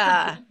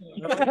yeah.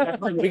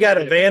 we got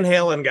a Van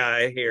Halen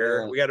guy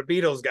here. We got a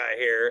Beatles guy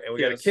here, and we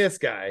got a Kiss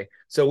guy.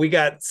 So we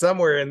got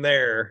somewhere in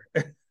there.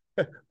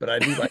 But I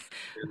do like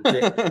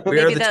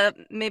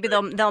maybe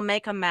they'll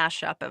make a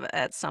mashup of it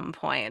at some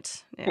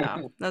point.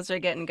 Yeah, those are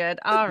getting good.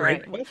 All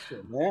right.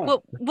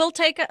 Well, we'll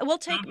take a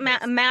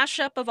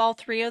mashup of all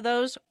three of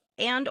those.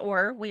 And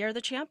or we are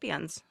the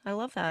champions. I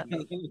love that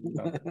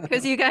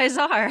because you guys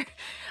are.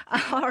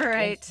 All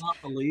right. Don't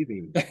stop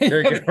believing.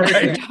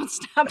 Right. Don't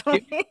stop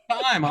believing.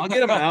 Time. I'll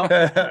get them out.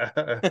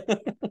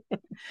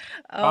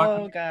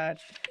 Oh God.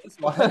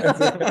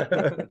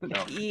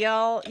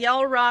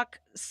 Y'all rock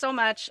so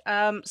much.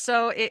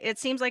 So it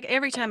seems like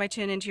every time I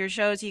tune into your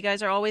shows, you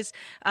guys are always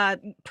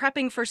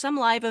prepping for some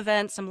live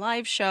event, some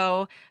live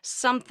show,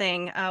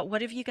 something.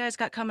 What have you guys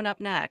got coming up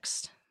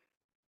next?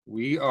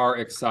 We are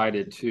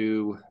excited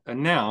to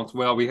announce,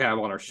 well, we have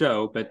on our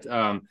show, but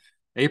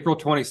April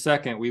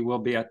 22nd, we will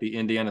be at the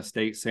Indiana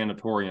State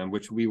Sanatorium,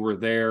 which we were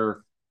there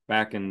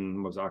back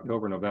in,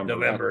 October, November?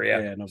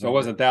 November. So it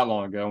wasn't that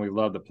long ago, and we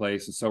love the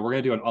place. And so we're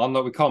going to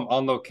do we call them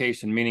on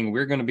location, meaning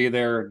we're going to be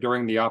there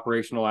during the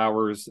operational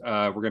hours.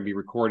 We're going to be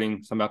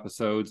recording some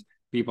episodes.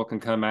 People can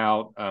come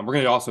out. We're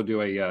going to also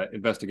do a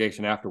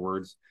investigation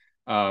afterwards.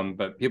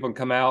 But people can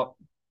come out,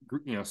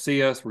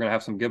 see us. We're going to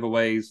have some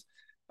giveaways.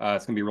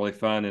 It's going to be really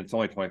fun. And it's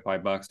only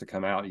 $25 to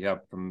come out. You have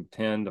from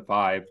 10 to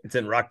 5. It's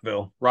in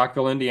Rockville,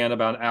 Indiana,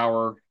 about an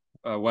hour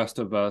west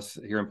of us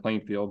here in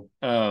Plainfield.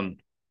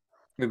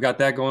 We've got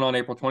that going on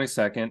April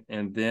 22nd.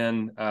 And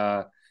then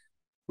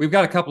we've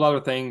got a couple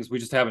other things. We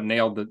just haven't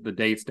nailed the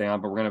dates down,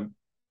 but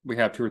we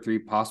have 2 or 3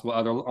 possible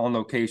other on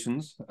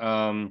locations.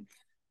 May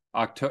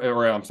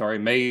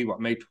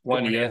 20th.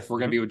 We're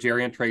going to be with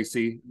Jerry and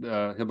Tracy,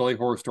 the Hillbilly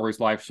Horror Stories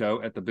live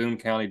show at the Boone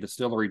County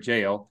Distillery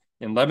Jail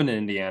in Lebanon,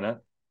 Indiana,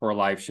 for a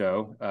live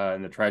show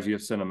in the Tragedy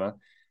of Cinema.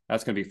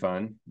 That's going to be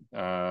fun.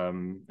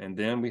 And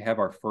then we have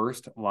our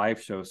first live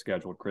show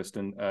scheduled,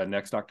 Kristen,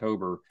 next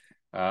October,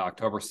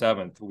 October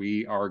 7th.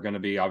 We are going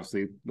to be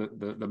obviously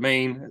the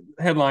main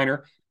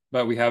headliner,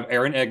 but we have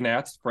Aaron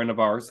Egnatz, friend of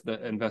ours,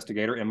 the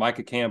investigator, and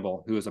Micah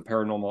Campbell, who is a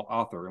paranormal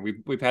author. And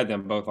we've had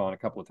them both on a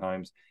couple of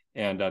times,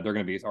 and they're going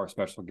to be our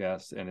special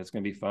guests, and it's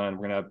going to be fun.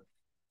 We're going to have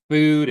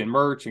food and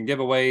merch and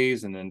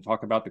giveaways, and then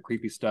talk about the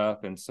creepy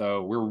stuff. And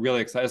so we're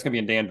really excited. It's going to be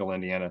in Danville,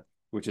 Indiana,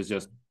 which is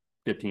just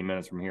 15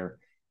 minutes from here.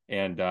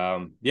 And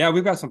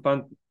we've got some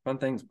fun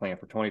things planned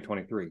for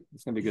 2023.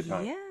 It's gonna be a good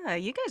time. Yeah,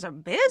 you guys are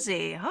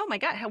busy. Oh my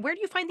God, where do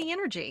you find the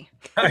energy?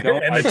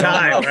 And the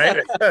time,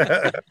 right?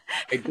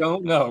 I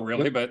don't know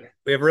really, but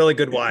we have really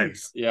good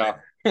wives. Yeah.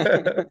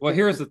 Well,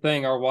 here's the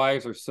thing: our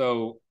wives are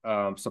so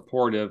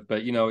supportive,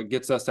 but it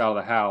gets us out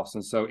of the house,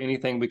 and so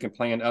anything we can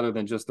plan other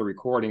than just the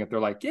recording, if they're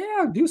like,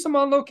 "Yeah, do some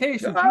on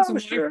location, do some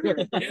sure.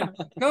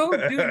 go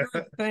do your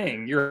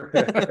thing, your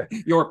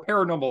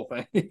paranormal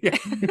thing."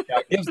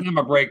 It gives them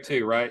a break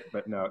too, right?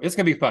 But no, it's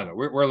gonna be fun.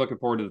 We're looking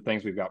forward to the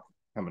things we've got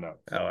coming up.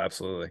 Oh,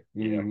 absolutely.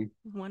 Yeah.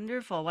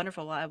 Wonderful.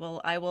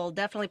 I will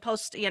definitely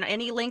post,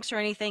 any links or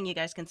anything you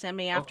guys can send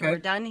me after we're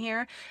done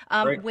here.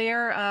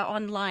 Where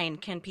online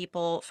can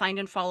people find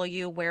and follow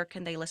you? Where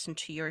can they listen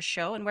to your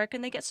show, and where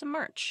can they get some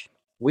merch?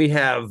 We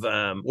have,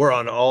 we're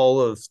on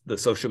all of the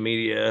social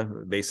media,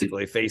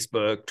 basically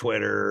Facebook,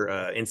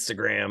 Twitter,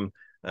 Instagram.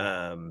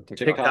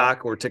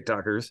 TikTok or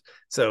TikTokers.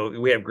 So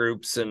we have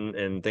groups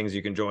and things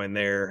you can join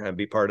there and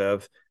be part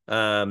of.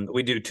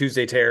 We do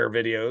Tuesday Terror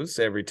videos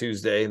every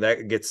Tuesday.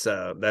 That gets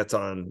that's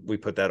on. We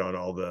put that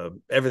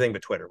on everything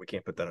but Twitter. We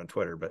can't put that on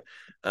Twitter, but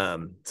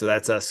so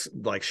that's us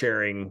like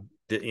sharing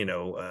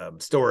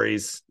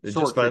stories. It's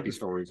Short, just fun creepy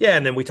stories. Yeah,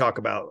 and then we talk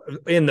about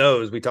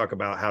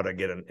how to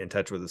get in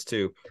touch with us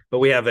too. But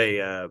we have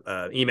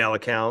a email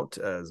account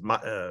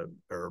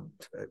or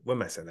what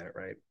am I saying that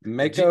right?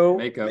 Mako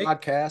Mako.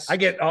 podcast.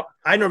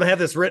 I don't have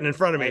this written in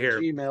front of me at here.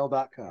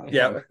 gmail.com.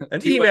 Yeah,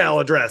 an email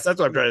address. That's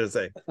what I'm trying to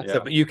say. Yeah. So,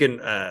 but you can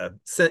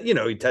send,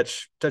 you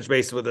touch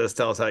base with us,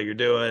 tell us how you're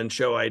doing,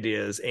 show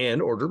ideas,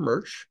 and order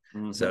merch.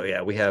 Mm-hmm. So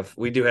yeah,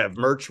 we do have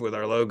merch with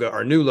our logo,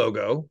 our new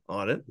logo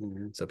on it,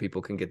 so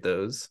people can get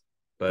those.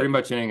 But pretty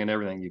much anything and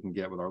everything you can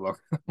get with our logo.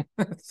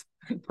 It's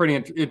pretty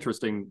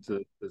interesting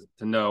to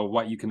know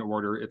what you can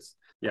order. It's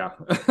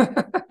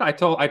I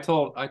told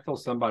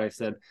somebody, I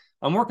said,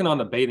 I'm working on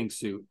a bathing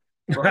suit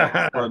for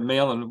a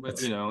male and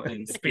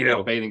and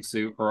female bathing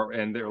suit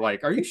and they're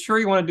like, are you sure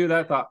you want to do that?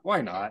 I thought,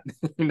 why not?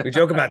 We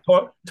joke about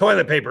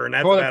toilet paper, and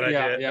that's a bad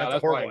idea. Yeah, that's a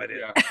horrible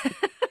idea. Yeah.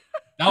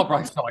 That'll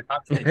probably smell like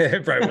hot cakes.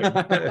 It probably would.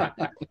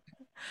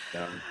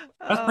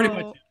 That's pretty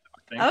much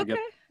it. Okay.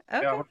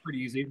 Yeah, we're pretty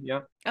easy. Yeah.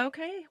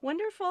 Okay,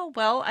 wonderful.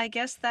 Well, I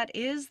guess that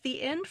is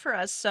the end for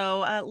us.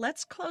 So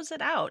let's close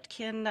it out.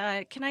 Can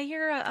I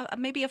hear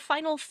maybe a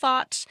final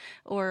thought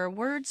or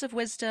words of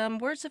wisdom,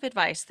 words of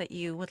advice that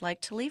you would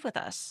like to leave with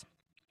us?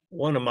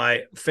 One of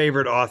my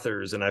favorite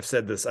authors, and I've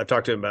said this, I've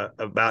talked to him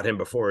about him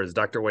before, is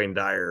Dr. Wayne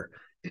Dyer.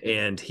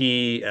 And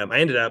he, I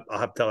ended up, I'll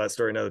have to tell that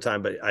story another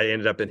time, but I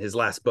ended up in his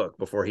last book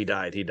before he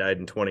died. He died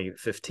in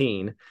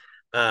 2015.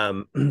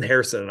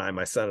 Harrison and I,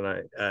 my son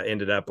and I,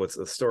 ended up with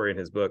a story in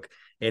his book.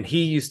 And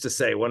he used to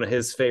say, one of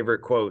his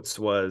favorite quotes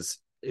was,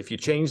 if you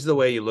change the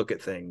way you look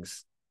at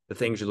things, the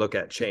things you look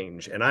at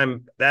change.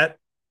 And that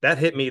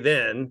hit me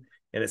then.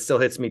 And it still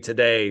hits me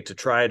today to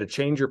try to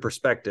change your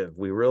perspective.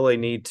 We really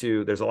need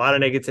to, there's a lot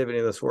of negativity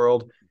in this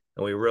world,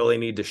 and we really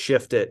need to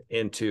shift it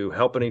into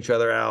helping each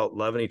other out,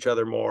 loving each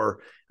other more,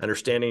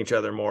 understanding each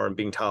other more, and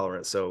being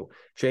tolerant. So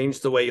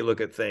change the way you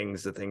look at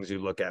things. The things you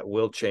look at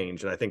will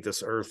change. And I think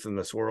this earth and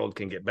this world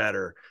can get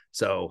better.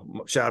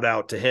 So shout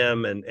out to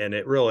him. And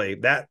it really,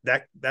 that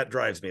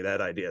drives me,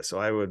 that idea. So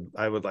I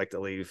would like to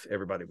leave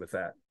everybody with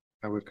that.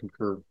 I would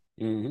concur.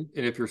 Mm-hmm.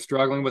 And if you're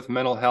struggling with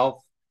mental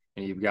health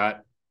and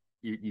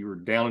you're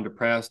down and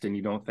depressed and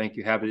you don't think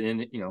you have it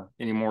in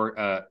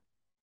anymore,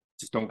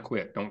 just don't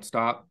quit. Don't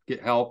stop.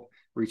 Get help.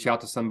 Reach out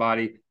to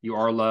somebody. You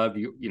are loved.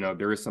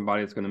 There is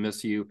somebody that's going to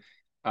miss you.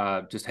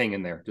 Just hang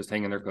in there. Just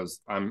hang in there, because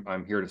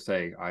I'm here to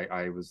say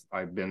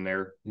I've been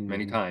there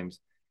many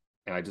times,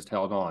 and I just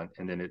held on.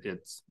 And then it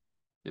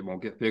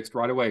won't get fixed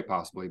right away,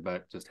 possibly,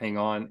 but just hang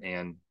on,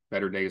 and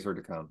better days are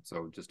to come.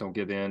 So just don't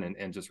give in,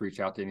 and just reach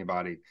out to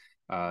anybody.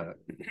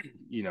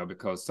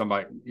 Because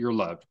you're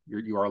loved.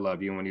 You are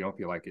loved, even when you don't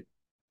feel like it.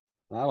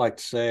 I like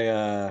to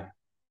say,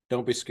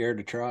 don't be scared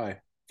to try.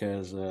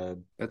 Because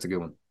that's a good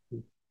one.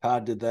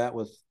 Todd did that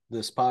with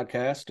this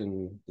podcast,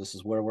 and this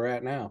is where we're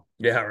at now.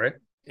 Yeah, right.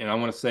 And I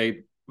want to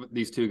say,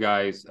 these two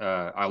guys,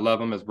 I love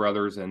them as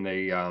brothers, and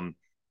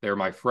they're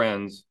my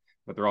friends,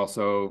 but they're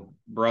also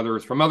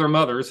brothers from other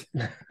mothers.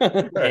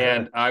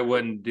 And I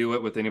wouldn't do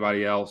it with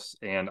anybody else.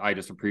 And I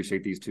just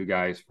appreciate these two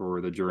guys for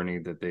the journey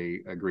that they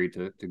agreed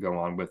to go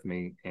on with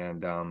me.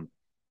 And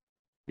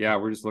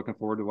we're just looking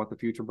forward to what the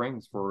future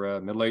brings for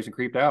Middle Aged and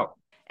Creeped Out.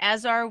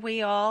 As are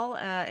we all,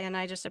 and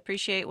I just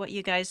appreciate what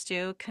you guys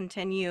do.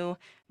 Continue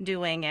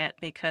doing it,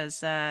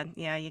 because,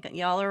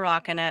 y'all are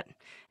rocking it.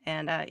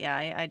 And,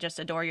 I just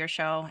adore your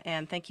show.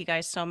 And thank you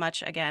guys so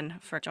much again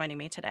for joining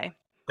me today.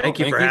 Thank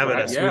you for having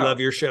us. Yeah. We love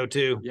your show,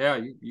 too.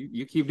 Yeah,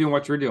 you keep doing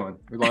what you're doing.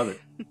 We love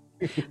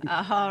it.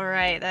 All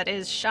right. That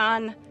is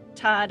Shawn,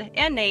 Todd,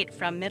 and Nate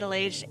from Middle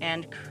Aged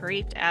and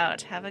Creeped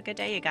Out. Have a good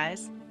day, you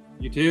guys.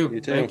 You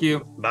too. Thank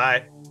you.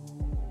 Bye.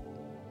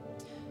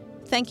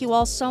 Thank you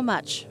all so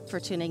much for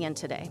tuning in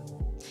today.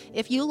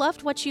 If you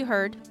loved what you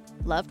heard,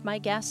 loved my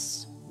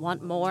guests,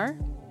 want more,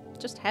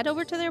 just head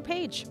over to their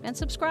page and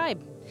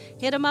subscribe.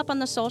 Hit them up on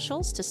the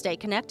socials to stay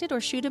connected, or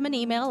shoot them an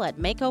email at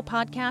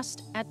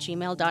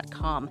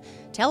makopodcast@gmail.com.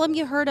 Tell them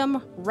you heard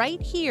them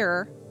right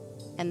here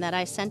and that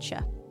I sent you.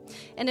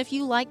 And if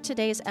you liked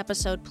today's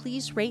episode,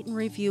 please rate and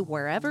review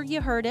wherever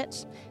you heard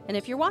it. And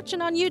if you're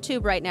watching on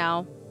YouTube right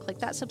now, click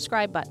that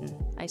subscribe button.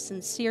 I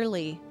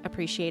sincerely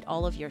appreciate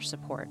all of your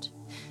support.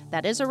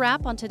 That is a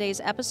wrap on today's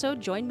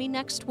episode. Join me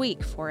next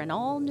week for an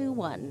all-new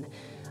one.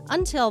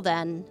 Until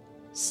then,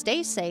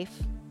 stay safe,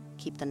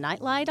 keep the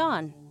nightlight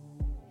on,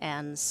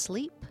 and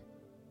sleep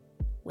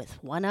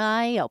with one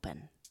eye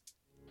open.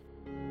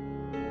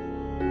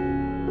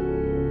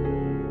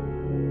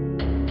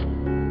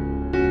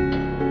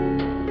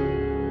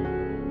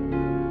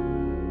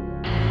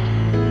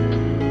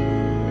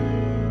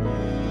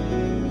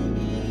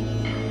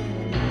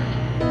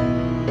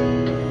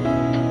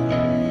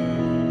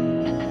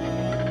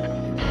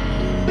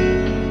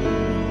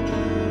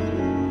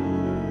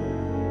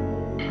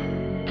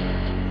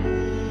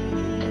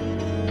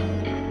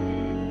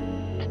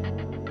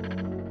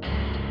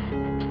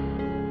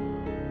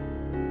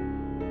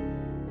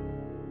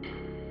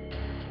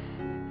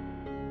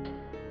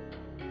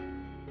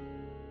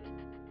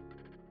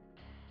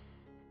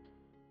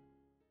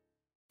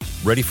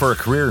 Ready for a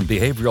career in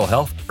behavioral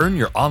health? Earn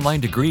your online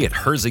degree at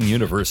Herzing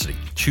University.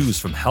 Choose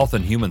from health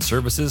and human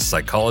services,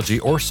 psychology,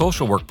 or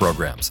social work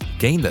programs.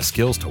 Gain the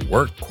skills to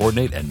work,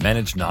 coordinate, and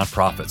manage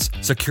nonprofits.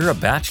 Secure a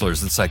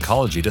bachelor's in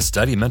psychology to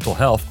study mental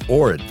health,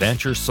 or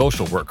advance your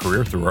social work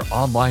career through our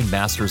online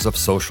Masters of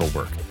Social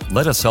Work.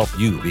 Let us help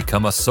you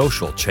become a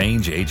social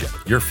change agent.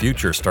 Your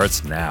future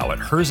starts now at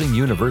Herzing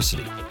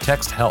University.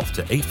 Text HEALTH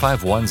to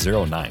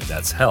 85109.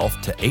 That's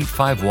HEALTH to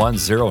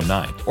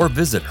 85109. Or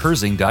visit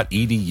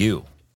herzing.edu.